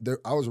needed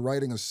I was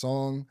writing a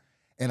song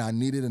and I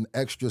needed an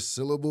extra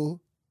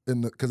syllable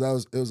because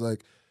it was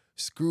like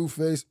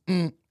Screwface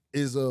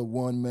is a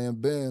one-man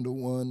band, a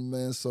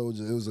one-man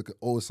soldier. It was like an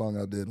old song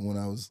I did when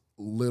I was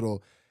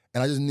little.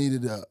 And I just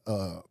needed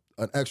an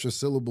extra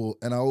syllable,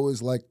 and I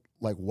always liked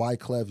like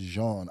Wyclef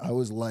Jean. I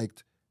always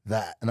liked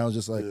that, and I was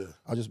just like,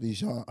 I'll just be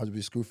Jean. I'll just be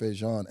Screwface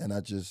Jean, and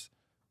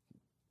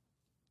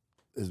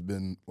it's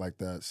been like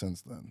that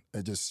since then.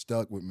 It just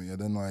stuck with me, and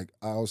then like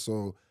I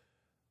also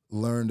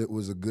learned it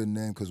was a good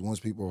name because once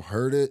people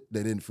heard it,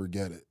 they didn't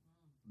forget it.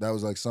 That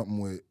was like something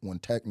with when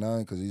Tech Nine,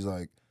 because he's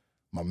like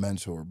my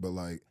mentor, but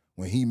like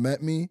when he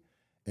met me,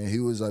 and he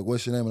was like,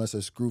 "What's your name?" and I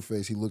said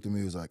Screwface. He looked at me,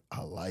 he was like,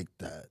 "I like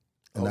that,"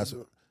 and that's.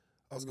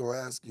 I was gonna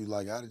ask you,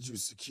 like, how did you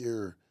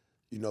secure,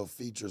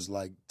 features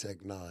like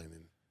Tech Nine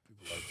and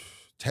people like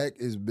that?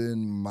 Tech has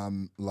been my,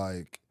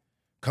 like,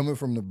 coming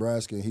from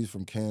Nebraska and he's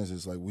from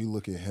Kansas, like, we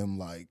look at him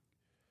like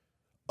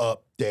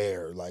up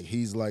there. Like,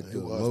 he's like the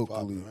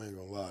locally. Popular, I ain't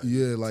gonna lie.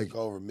 Yeah, like. Took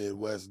over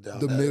Midwest down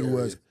the that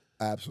Midwest,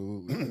 area.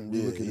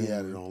 absolutely. He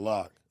had it on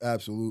lock.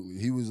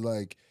 Absolutely. He was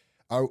like,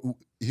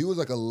 he was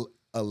like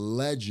a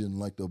legend,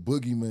 like the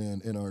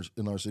boogeyman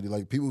in our city.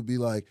 Like, people would be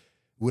like,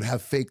 would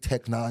have fake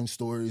Tech Nine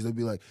stories. They'd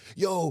be like,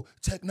 yo,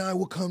 Tech Nine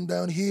would come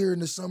down here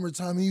in the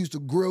summertime. He used to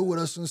grill with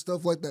us and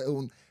stuff like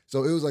that.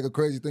 So it was like a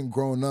crazy thing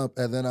growing up.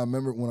 And then I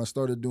remember when I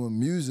started doing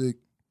music,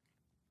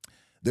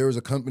 there was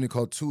a company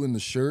called Two in the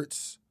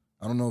Shirts.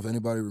 I don't know if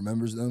anybody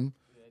remembers them.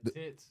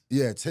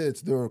 Yeah, Tits.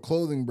 Tits. They're a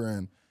clothing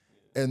brand.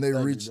 And they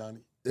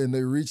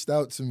reached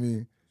out to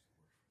me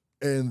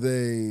and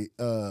they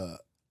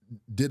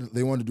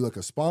wanted to do like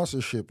a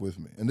sponsorship with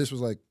me. And this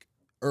was like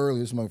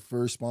early. This is my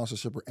first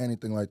sponsorship or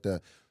anything like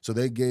that. So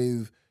they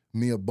gave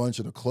me a bunch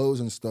of the clothes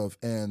and stuff,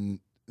 and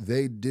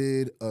they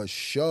did a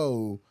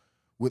show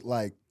with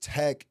like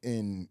Tech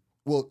and,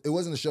 well, it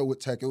wasn't a show with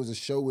Tech. It was a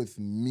show with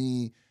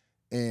me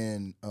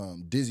and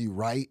Dizzy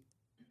Wright.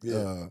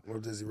 Yeah,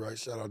 Dizzy Wright.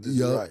 Shout out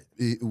Dizzy Wright.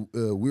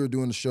 We were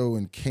doing the show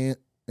in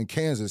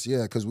Kansas,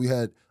 yeah, because we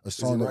had a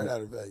song. Dizzy Wright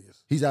out of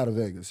Vegas. He's out of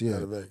Vegas, yeah.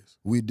 Out of Vegas.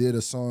 We did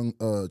a song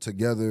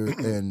together,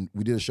 and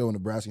we did a show in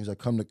Nebraska. He's like,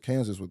 come to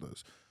Kansas with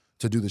us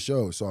to do the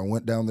show. So I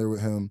went down there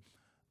with him.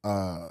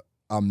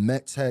 I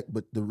met Tech,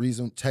 but the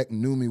reason Tech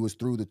knew me was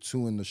through the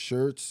Two in the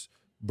Shirts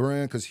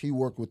brand, because he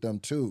worked with them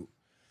too.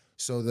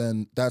 So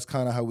then that's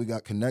kind of how we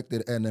got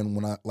connected. And then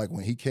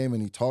when he came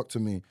and he talked to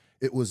me,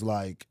 it was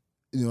like,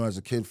 as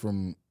a kid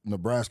from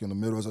Nebraska in the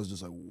Midwest, I was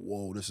just like,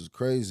 whoa, this is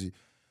crazy.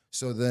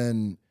 So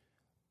then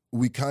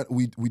we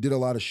did a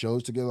lot of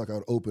shows together. Like I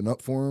would open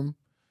up for him.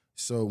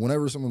 So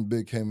whenever someone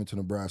big came into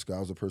Nebraska, I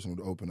was the person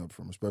who would open up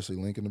for him, especially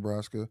Lincoln,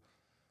 Nebraska.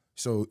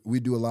 So we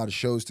do a lot of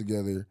shows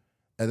together.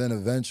 And then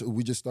eventually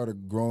we just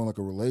started growing like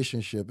a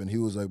relationship. And he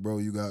was like, bro,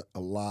 you got a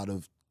lot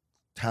of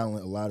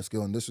talent, a lot of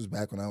skill. And this was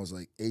back when I was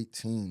like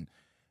 18.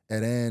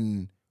 And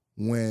then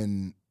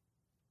when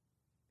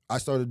I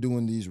started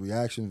doing these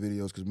reaction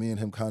videos, because me and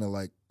him kind of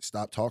like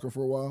stopped talking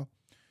for a while,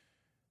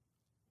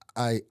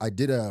 I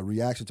did a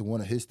reaction to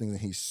one of his things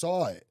and he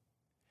saw it.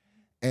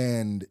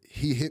 And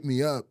he hit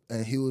me up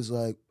and he was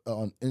like,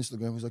 on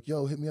Instagram, he was like,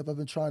 yo, hit me up. I've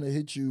been trying to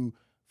hit you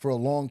for a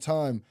long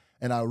time.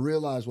 And I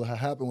realized what had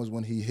happened was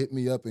when he hit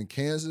me up in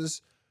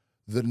Kansas,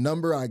 the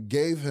number I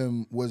gave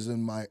him was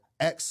in my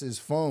ex's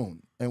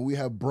phone and we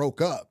had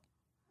broke up.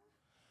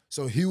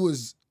 So he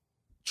was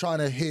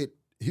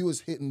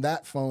hitting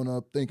that phone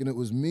up thinking it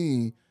was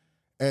me.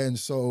 And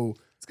so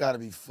it's gotta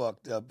be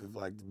fucked up if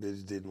like the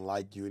bitch didn't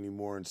like you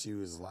anymore and she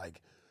was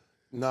like,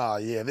 nah,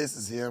 yeah, this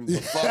is him,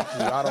 but fuck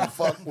you. I don't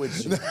fuck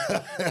with you.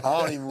 I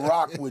don't even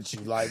rock with you.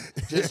 Like,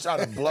 just try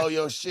to blow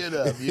your shit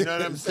up. You know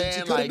what I'm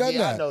saying? Like,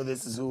 yeah, I know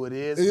this is who it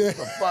is,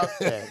 but fuck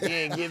that. He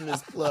ain't getting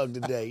this plug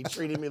today. He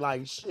treated me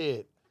like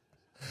shit.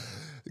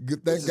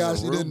 Thank God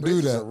she didn't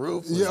do that.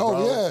 Ruthless, yeah,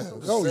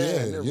 bro.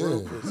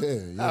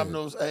 Yeah.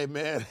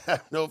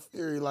 Have no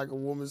fury like a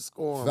woman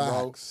scorned,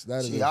 Facts. bro.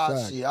 That is she a hot,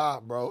 fact. she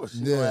hot, bro. She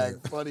gonna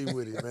act funny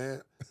with it,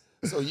 man.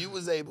 So you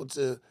was able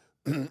to,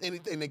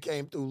 anything that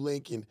came through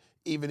Lincoln,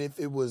 even if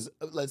it was,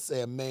 let's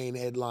say, a main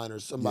headliner,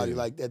 somebody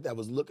like that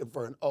was looking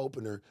for an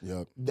opener,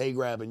 they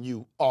grabbing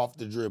you off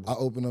the dribble. I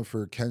opened up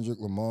for Kendrick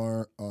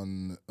Lamar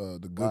on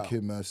the Good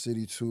Kid, Mad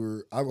City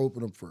tour. I've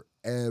opened up for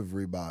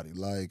everybody.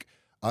 Like,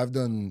 I've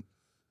done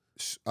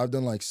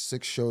like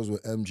 6 shows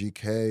with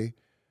MGK.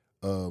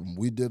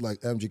 We did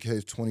like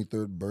MGK's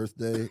 23rd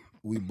birthday.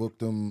 We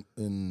booked him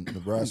in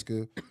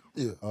Nebraska.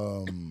 Yeah.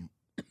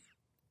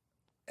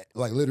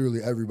 Like literally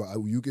everybody.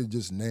 You could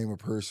just name a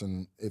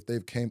person. If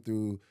they've came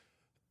through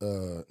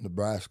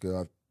Nebraska,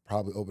 I've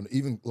probably opened,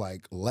 even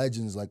like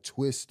legends like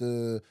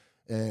Twista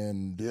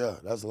and yeah,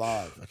 that's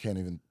live. I can't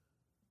even.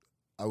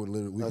 I would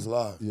literally. That's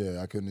live.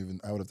 Yeah, I couldn't even.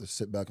 I would have to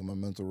sit back in my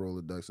mental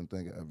Rolodex and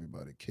think of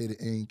everybody. Kid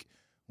Ink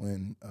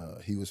when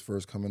he was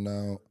first coming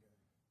out.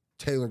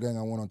 Taylor Gang,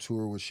 I went on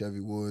tour with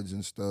Chevy Woods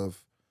and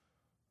stuff.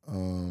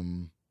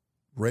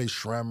 Ray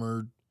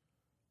Shremmerd.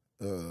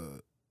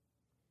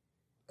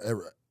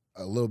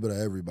 A little bit of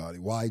everybody.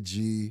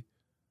 YG.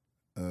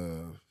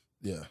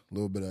 Yeah, a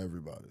little bit of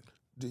everybody.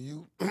 Do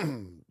you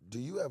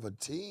have a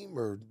team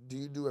or do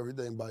you do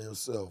everything by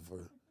yourself?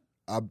 Or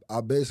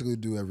I basically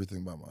do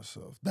everything by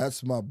myself.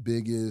 That's my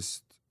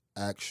biggest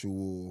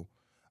actual.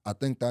 I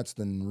think that's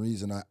the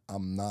reason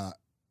I'm not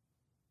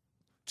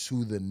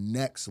to the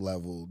next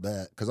level,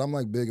 that because I'm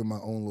like big in my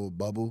own little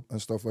bubble and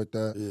stuff like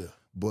that. Yeah.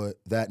 But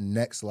that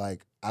next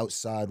like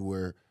outside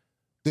where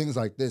things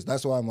like this,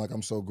 that's why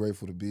I'm so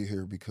grateful to be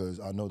here, because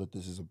I know that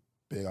this is a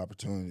big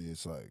opportunity.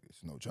 It's like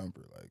it's no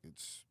jumper. Like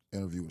it's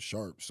interview with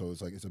Sharp. So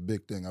it's like it's a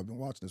big thing. I've been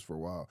watching this for a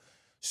while.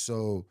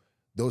 So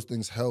those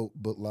things help,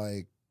 but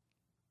like,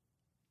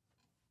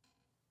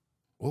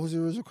 what was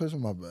the original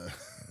question? My bad.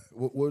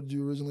 What did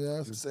you originally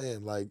ask? I'm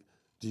saying, like,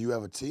 do you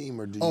have a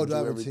team or do you do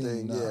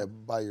everything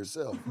by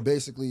yourself?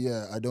 Basically,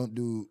 yeah. I don't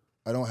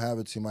have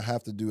a team. I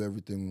have to do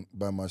everything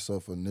by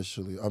myself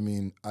initially. I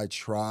mean, I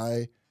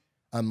try.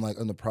 I'm like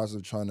in the process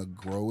of trying to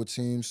grow a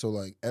team. So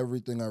like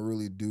everything I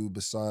really do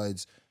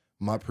besides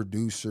my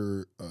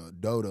producer,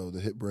 Dodo, the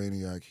Hit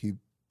Brainiac, he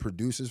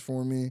produces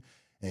for me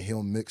and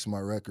he'll mix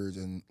my records.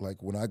 And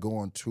like when I go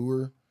on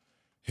tour,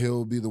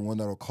 he'll be the one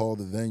that'll call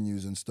the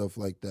venues and stuff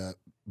like that.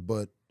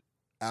 But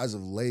as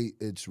of late,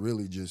 it's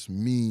really just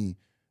me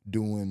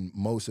doing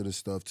most of the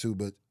stuff too.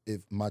 But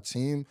if my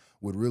team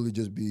would really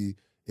just be,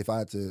 if I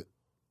had to,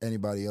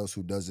 anybody else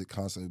who does it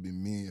constantly would be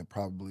me and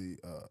probably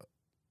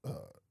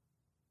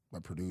my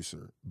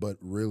producer. But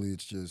really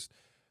it's just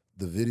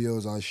the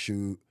videos I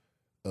shoot,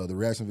 the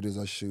reaction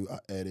videos I shoot, I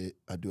edit,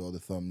 I do all the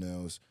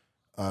thumbnails,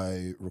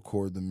 I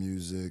record the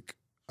music,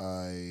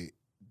 I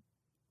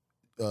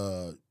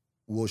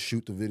will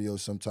shoot the videos.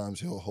 Sometimes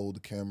he'll hold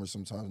the camera.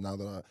 Sometimes now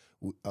that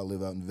I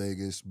live out in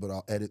Vegas, but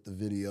I'll edit the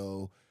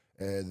video,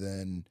 and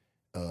then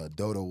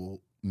Dodo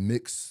will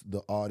mix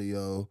the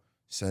audio,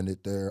 send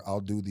it there. I'll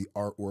do the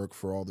artwork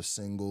for all the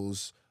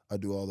singles. I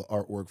do all the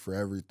artwork for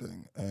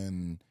everything.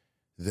 And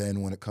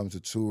then when it comes to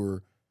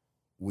tour,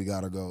 we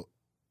got to go.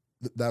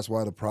 That's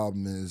why the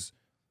problem is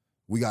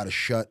we got to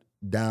shut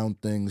down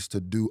things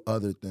to do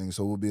other things.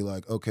 So we'll be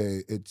like,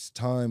 okay, it's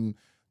time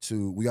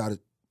we got to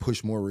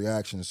push more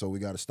reactions, so we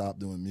got to stop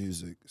doing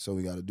music, so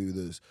we got to do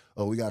this.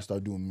 Oh, we got to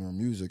start doing more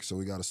music, so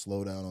we got to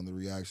slow down on the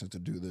reactions to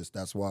do this.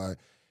 That's why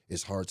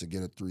it's hard to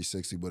get a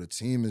 360, but a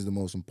team is the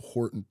most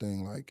important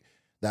thing. Like,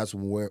 that's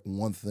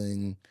one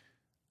thing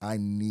I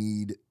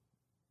need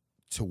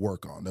to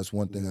work on. That's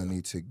one thing I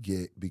need to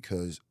get,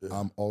 because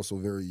I'm also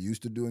very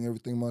used to doing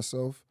everything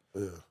myself,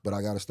 but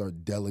I got to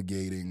start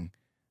delegating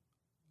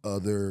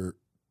other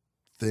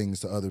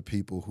things to other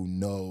people who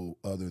know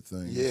other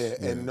things.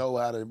 And know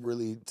how to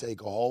really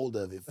take a hold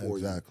of it for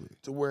you.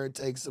 To where it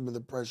takes some of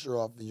the pressure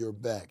off of your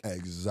back.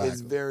 Exactly.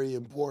 It's very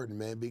important,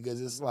 man,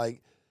 because it's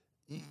like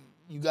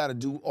you got to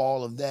do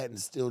all of that and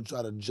still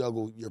try to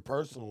juggle your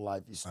personal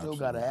life. You still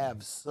got to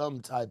have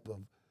some type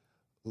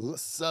of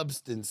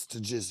substance to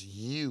just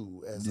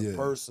you as a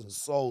person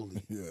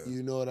solely.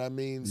 You know what I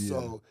mean?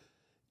 So,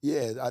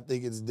 I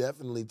think it's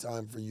definitely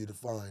time for you to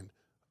find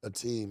a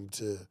team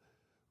to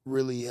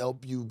really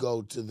help you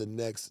go to the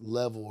next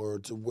level, or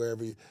to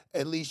wherever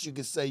at least you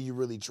can say you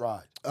really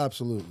tried.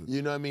 Absolutely.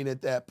 You know what I mean?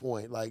 At that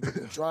point, like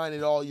trying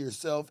it all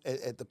yourself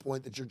at the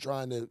point that you're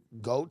trying to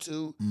go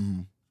to,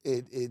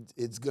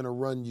 it's going to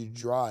run you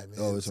dry, man.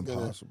 Oh, it's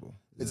impossible.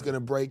 It's going to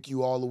break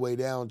you all the way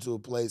down to a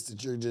place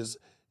that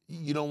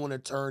you don't want to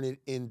turn it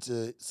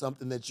into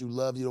something that you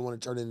love. You don't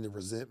want to turn it into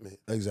resentment.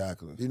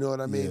 Exactly. You know what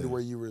I mean? To where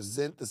you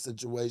resent the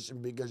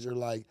situation because you're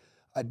like,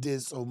 I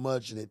did so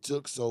much and it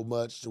took so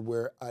much to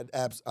where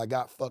I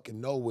got fucking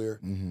nowhere.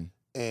 Mm-hmm.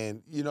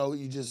 And you know,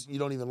 you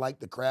don't even like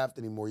the craft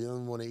anymore. You don't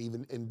even want to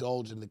even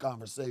indulge in the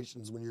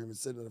conversations when you're even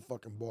sitting at a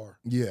fucking bar.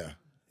 Yeah,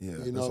 you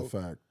that's know? a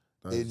fact.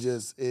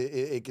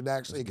 It can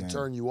actually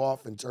turn you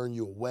off and turn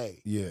you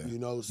away. Yeah, you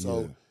know.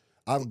 So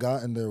I've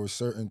gotten there with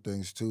certain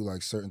things too,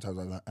 like certain times,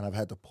 and I've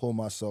had to pull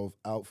myself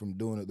out from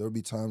doing it. There'll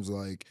be times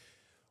like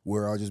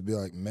where I'll just be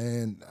like,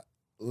 man,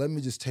 let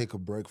me just take a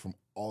break from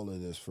all of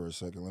this for a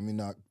second. Let me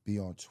not be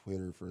on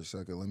Twitter for a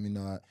second. Let me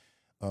not.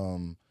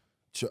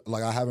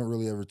 Like I haven't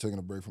really ever taken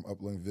a break from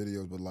uploading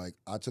videos, but like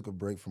I took a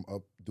break from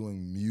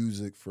doing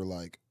music for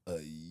like a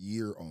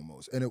year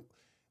almost, and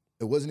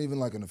it wasn't even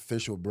like an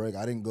official break.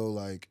 I didn't go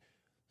like,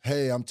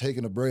 hey, I'm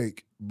taking a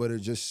break, but it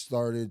just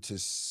started to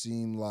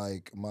seem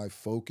like my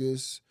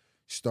focus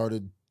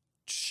started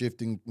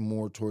shifting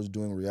more towards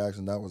doing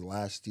reaction. That was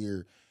last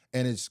year,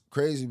 and it's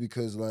crazy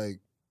because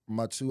like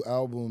my 2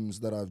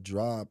 albums that I've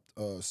dropped,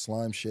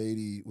 Slime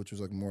Shady, which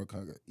was like more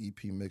kind of an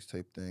EP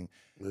mixtape thing,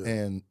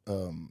 and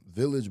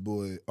Village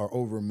Boy are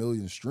over 1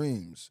 million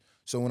streams.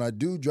 So when I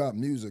do drop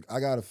music,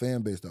 I got a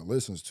fan base that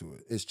listens to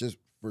it. It's just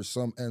for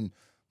some, and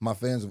my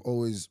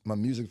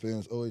music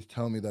fans always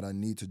tell me that I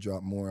need to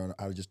drop more, and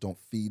I just don't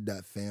feed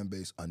that fan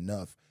base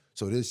enough.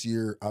 So this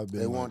year I've been.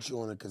 They want you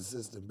on a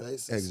consistent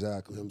basis.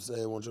 Exactly. You know what I'm saying?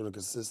 They want you on a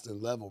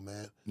consistent level,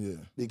 man. Yeah.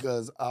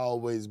 Because I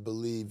always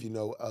believe,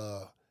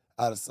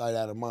 out of sight,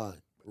 out of mind.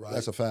 Right.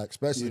 That's a fact,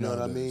 especially you know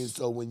nowadays. what I mean?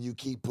 So when you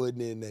keep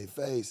putting it in their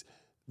face,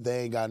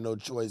 they ain't got no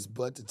choice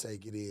but to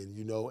take it in,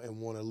 and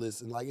want to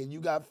listen. Like, and you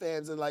got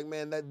fans that like,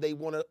 man,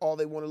 that all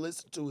they want to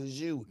listen to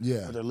is you.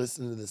 Yeah. But they're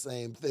listening to the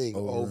same thing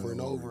over and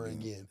over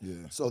again.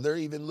 Yeah. So they're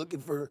even looking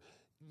for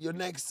your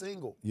next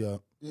single. Yeah.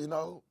 You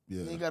know?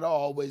 Yeah. You ain't got to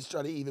always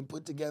try to even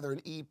put together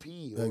an EP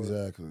or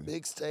exactly.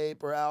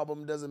 mixtape or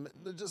album.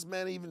 Just,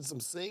 man, even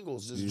some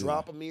singles. Just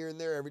drop them here and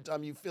there every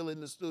time you feel it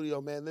in the studio.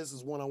 Man, this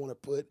is one I want to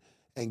put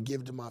and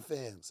give to my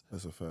fans.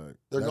 That's a fact.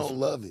 They're going to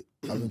love it.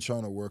 I've been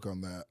trying to work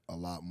on that a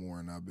lot more,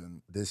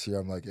 and this year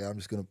I'm like, I'm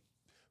just going to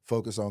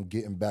focus on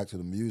getting back to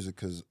the music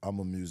because I'm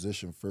a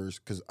musician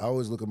first, because I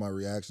always look at my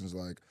reactions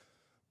like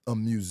a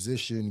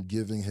musician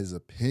giving his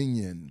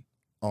opinion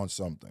on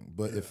something.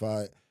 But if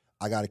I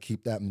got to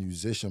keep that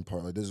musician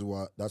part, like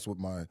that's what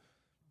my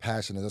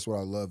passion is. That's what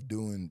I love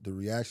doing. The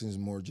reaction is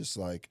more just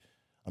like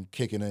I'm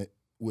kicking it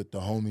with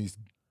the homies,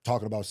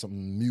 talking about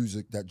some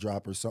music that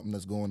dropped or something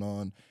that's going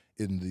on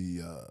in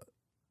the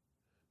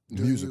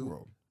music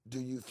world. Do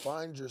you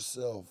find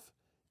yourself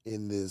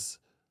in this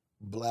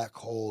black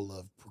hole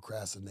of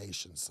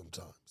procrastination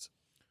sometimes?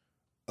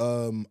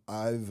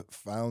 I've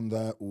found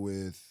that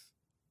with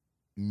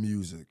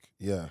music.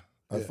 Yeah.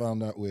 I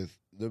found that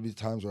there'll be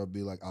times where I'll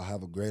be like, I'll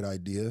have a great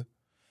idea.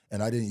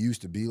 And I didn't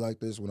used to be like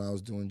this when I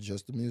was doing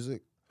just the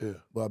music. Yeah.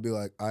 But I'll be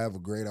like, I have a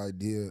great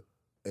idea,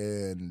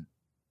 and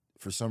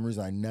for some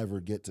reason I never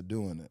get to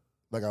doing it.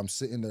 Like I'm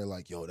sitting there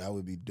like, yo, that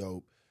would be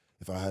dope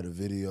if I had a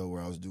video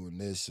where I was doing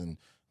this and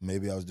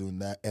maybe I was doing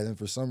that. And then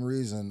for some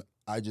reason,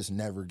 I just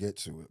never get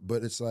to it.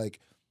 But it's like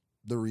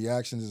the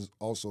reactions is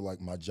also like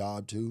my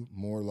job too.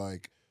 More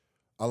like,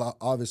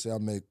 obviously I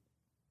make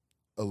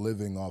a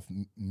living off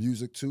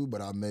music too,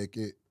 but I make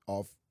it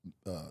off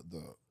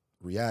the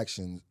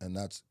reactions, and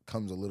that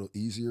comes a little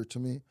easier to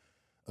me.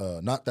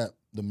 Not that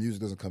the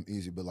music doesn't come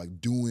easy, but like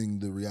doing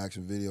the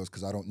reaction videos,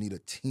 because I don't need a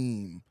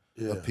team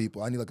of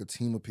people. I need like a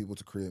team of people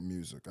to create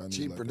music. I need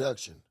cheap like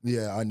production.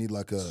 I need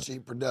like it's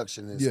cheap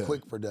production. It's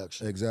quick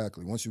production.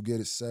 Exactly. Once you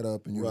get it set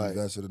up and you've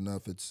invested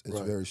enough, it's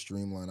very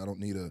streamlined. I don't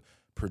need a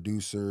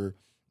producer.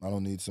 I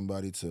don't need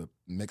somebody to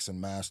mix and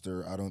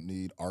master. I don't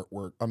need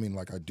artwork. I mean,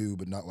 like I do,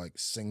 but not like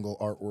single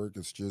artwork.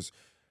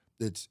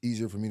 It's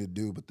easier for me to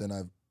do. But then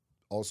I've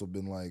also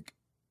been like,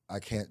 I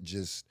can't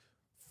just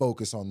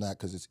focus on that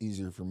because it's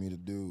easier for me to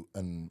do.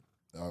 And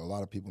a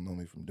lot of people know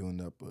me from doing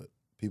that, but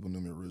people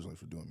knew me originally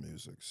for doing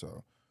music.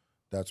 So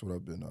that's what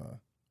I've been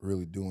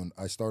really doing.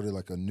 I started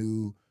like a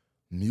new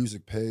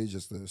music page.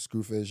 It's the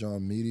Scru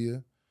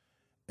Media.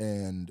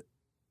 And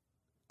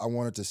I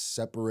wanted to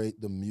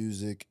separate the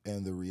music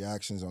and the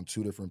reactions on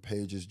 2 different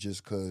pages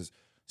just because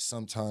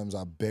sometimes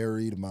I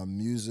buried my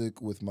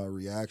music with my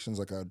reactions.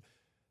 Like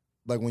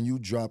when you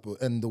drop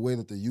and the way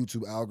that the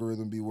YouTube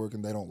algorithm be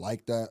working, they don't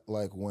like that.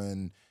 Like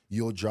when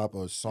you'll drop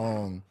a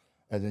song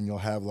and then you'll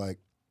have like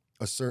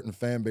a certain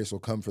fan base will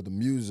come for the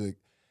music,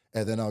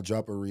 and then I'll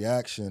drop a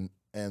reaction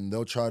and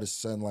they'll try to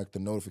send like the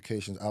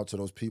notifications out to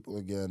those people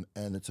again,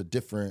 and it's a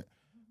different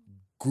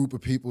group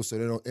of people, so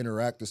they don't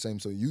interact the same.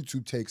 So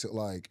YouTube takes it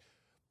like,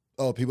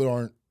 oh,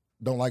 people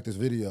don't like this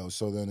video.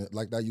 So then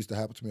like that used to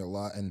happen to me a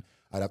lot, and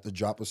I'd have to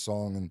drop a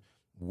song and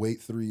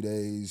wait 3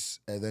 days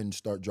and then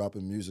start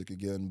dropping music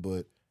again.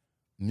 But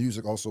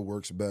music also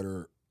works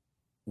better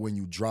when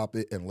you drop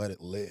it and let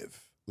it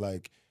live.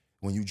 Like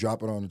when you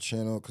drop it on the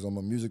channel, because on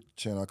my music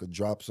channel, I could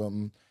drop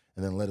something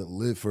and then let it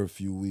live for a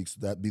few weeks.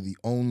 That'd be the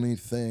only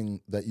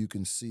thing that you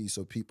can see.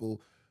 So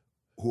people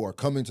who are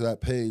coming to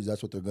that page,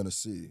 that's what they're gonna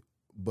see.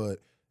 But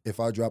if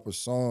I drop a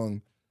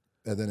song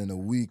and then in a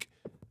week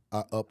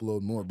I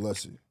upload more,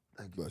 bless you.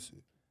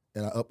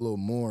 and I upload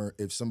more,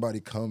 if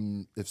somebody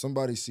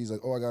sees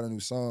like, oh, I got a new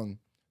song,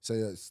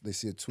 say they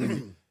see a tweet,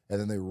 and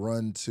then they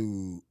run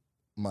to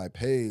my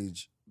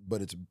page,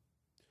 but it's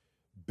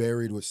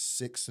buried with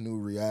 6 new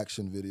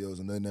reaction videos,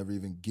 and they never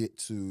even get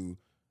to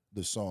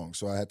the song.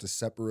 So I had to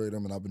separate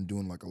them, and I've been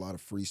doing like a lot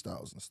of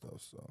freestyles and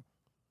stuff. So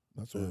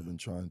that's what I've been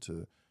trying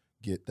to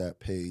get that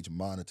page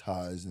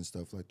monetized and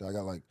stuff like that. I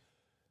got like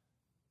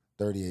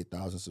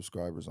 38,000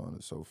 subscribers on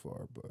it so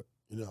far, but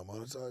you're not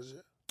monetized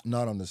yet.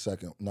 Not on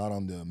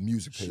the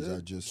music page. I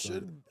just should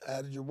have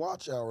added your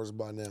watch hours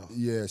by now.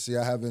 Yeah, see,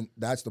 I haven't.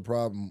 That's the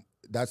problem.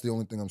 That's the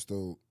only thing I'm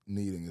still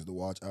needing is the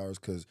watch hours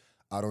because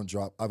I don't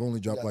drop. I've only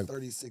dropped like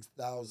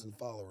 36,000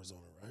 followers on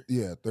it, right?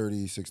 Yeah,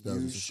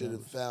 36,000. You should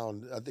have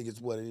found. I think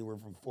it's anywhere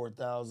from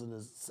 4,000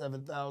 to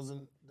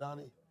 7,000,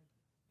 Donnie.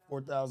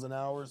 4,000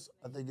 hours,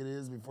 I think it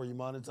is, before you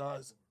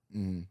monetize.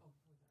 Mm-hmm.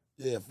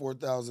 Yeah,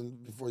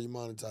 4,000 before you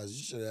monetize.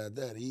 You should have had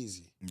that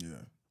easy. Yeah,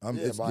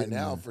 it's by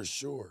now for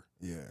sure.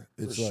 Yeah,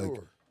 it's for like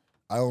sure.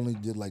 I only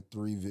did like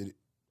 3 videos.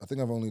 I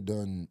think I've only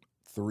done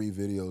 3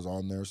 videos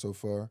on there so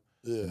far.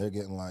 Yeah, and they're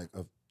getting like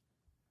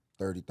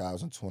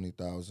 30,000,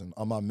 20,000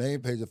 on my main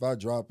page. If I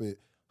drop it,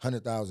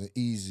 100,000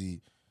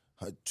 easy,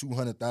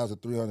 200,000,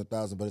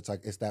 300,000. But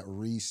it's that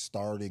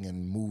restarting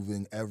and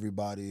moving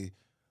everybody,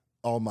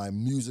 all my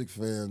music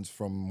fans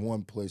from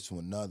one place to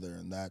another,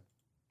 and that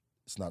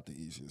it's not the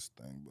easiest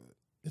thing, but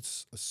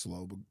it's a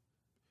slow but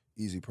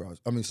easy process.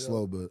 I mean,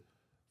 slow but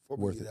before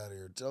worth we get it. out of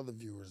here, tell the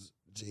viewers,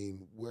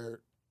 Gene, where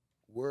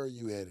are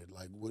you headed?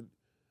 Like,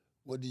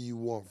 what do you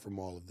want from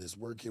all of this?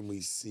 Where can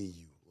we see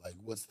you? Like,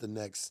 what's the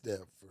next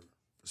step for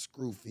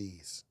Scru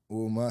fees?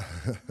 Well,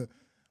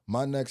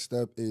 my next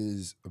step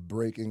is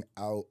breaking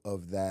out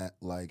of that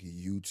like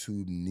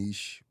YouTube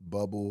niche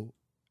bubble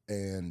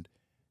and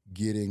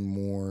getting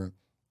more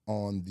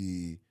on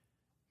the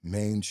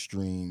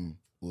mainstream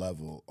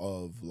level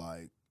of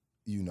like,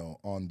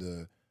 on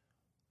the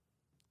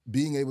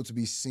being able to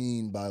be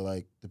seen by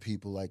like the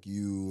people like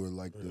you or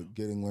like the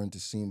getting learned to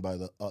seen by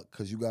the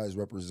because you guys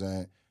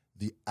represent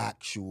the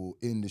actual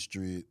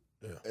industry.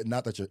 Yeah.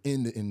 Not that you're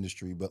in the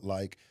industry, but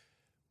like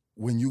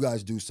when you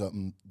guys do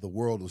something, the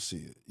world will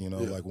see it.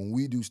 Like when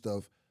we do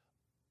stuff,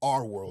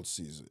 our world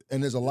sees it.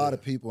 And there's a lot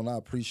of people, and I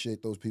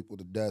appreciate those people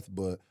to death,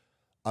 but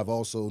I've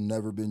also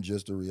never been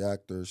just a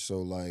reactor.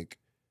 So like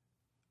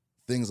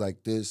things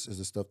like this is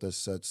the stuff that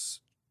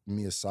sets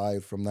me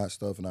aside from that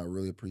stuff, and I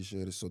really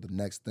appreciate it. So the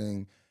next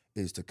thing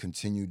is to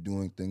continue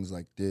doing things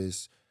like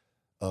this,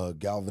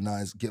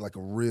 galvanize, get like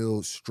a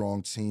real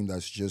strong team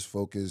that's just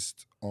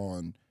focused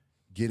on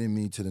getting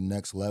me to the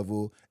next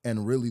level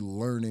and really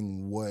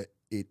learning what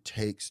it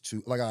takes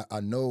to, like, I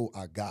know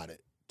I got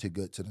it to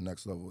get to the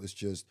next level. It's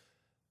just,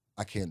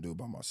 I can't do it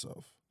by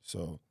myself.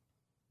 So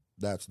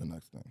that's the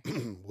next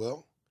thing.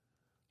 Well,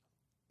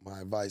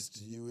 my advice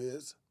to you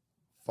is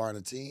find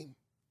a team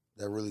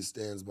that really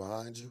stands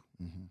behind you,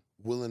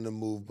 willing to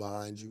move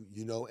behind you,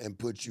 and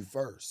put you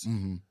first.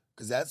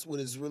 Because that's what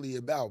it's really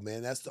about,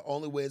 man. That's the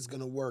only way it's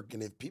going to work.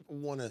 And if people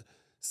want to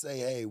say,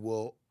 hey,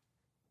 well,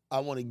 I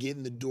want to get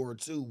in the door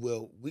too,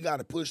 well, we got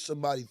to push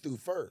somebody through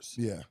first.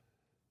 Yeah.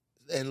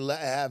 And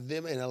have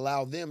them and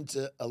allow them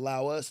to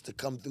allow us to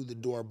come through the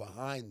door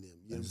behind them.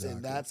 You know what I'm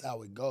saying? That's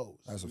how it goes.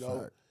 That's a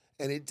fact.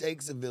 And it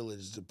takes a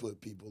village to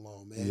put people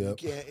on, man.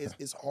 Yep. You can't.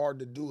 It's hard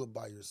to do it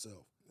by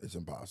yourself. It's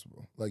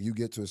impossible. Like you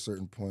get to a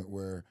certain point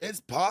where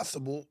it's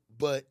possible,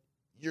 but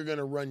you're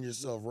gonna run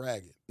yourself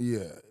ragged.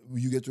 Yeah,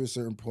 you get to a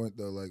certain point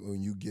though. Like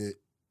when you get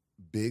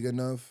big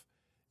enough,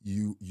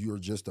 you're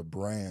just a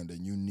brand,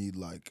 and you need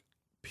like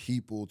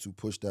people to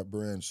push that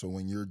brand. So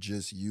when you're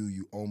just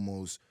you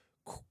almost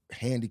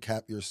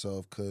handicap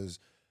yourself because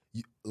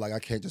like I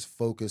can't just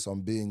focus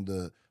on being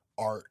the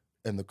art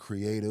and the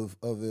creative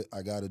of it.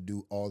 I got to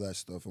do all that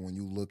stuff. And when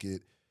you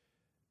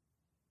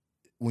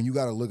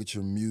got to look at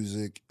your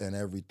music and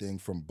everything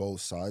from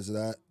both sides of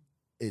that,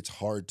 it's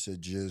hard to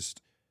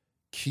just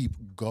keep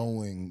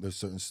going. There's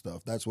certain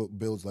stuff. That's what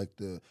builds like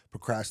the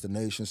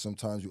procrastination.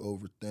 Sometimes you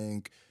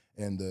overthink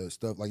and the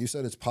stuff. Like you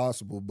said, it's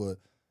possible, but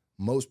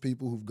most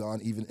people who've gone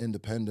even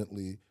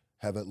independently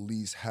have at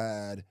least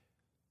had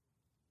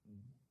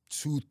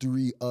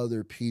 2-3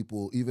 other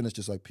people, even if it's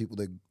just like people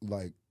that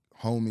like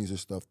homies or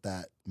stuff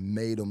that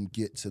made them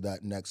get to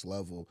that next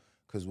level.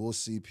 Because we'll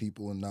see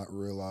people and not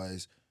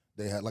realize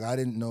they had, like I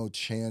didn't know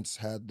Chance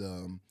had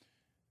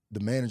the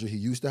manager he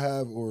used to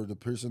have or the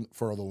person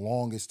for the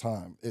longest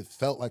time. It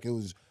felt like it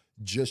was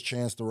just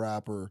Chance the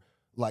rapper,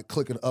 like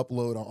clicking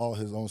upload on all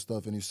his own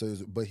stuff, and he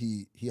says, but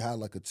he had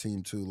like a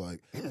team too,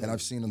 like, and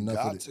I've seen enough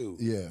of it.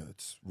 Yeah,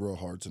 it's real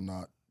hard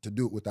to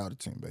do it without a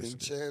team, basically. Big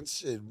Chance,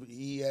 shit,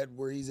 he at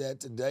where he's at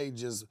today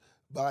just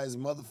by his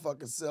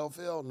motherfucking self.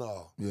 Hell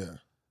no. Yeah.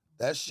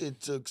 That shit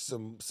took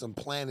some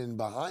planning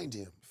behind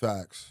him.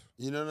 Facts.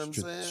 You know what I'm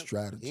saying?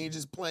 Strategy. He ain't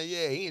just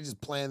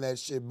playing that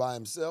shit by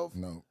himself.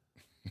 No.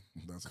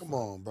 Come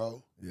on,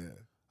 bro. Yeah.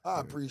 I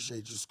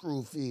appreciate you,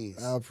 Scru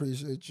Fiends. I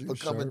appreciate you for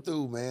coming Sharp.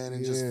 through, man,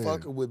 and just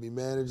fucking with me,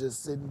 man, and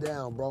just sitting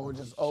down, bro, and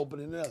just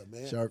opening up,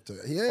 man. Sharp to,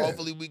 yeah.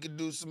 Hopefully we can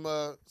do some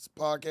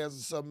podcasts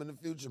or something in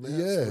the future, man.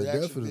 Yeah, some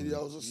reaction definitely.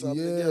 videos or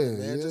something together,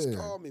 man. Just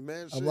call me,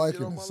 man. I'm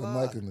liking this. I'm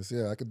liking this.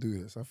 Yeah, I can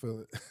do this. I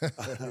feel it.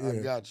 I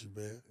got you,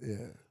 man.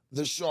 Yeah.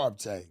 The Sharp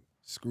Tank.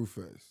 Screw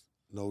face.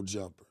 No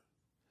jumper.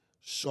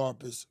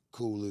 Sharpest,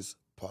 coolest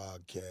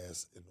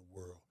podcast in the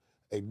world.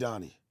 Hey,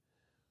 Donnie,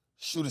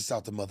 shoot us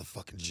out the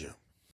motherfucking gym.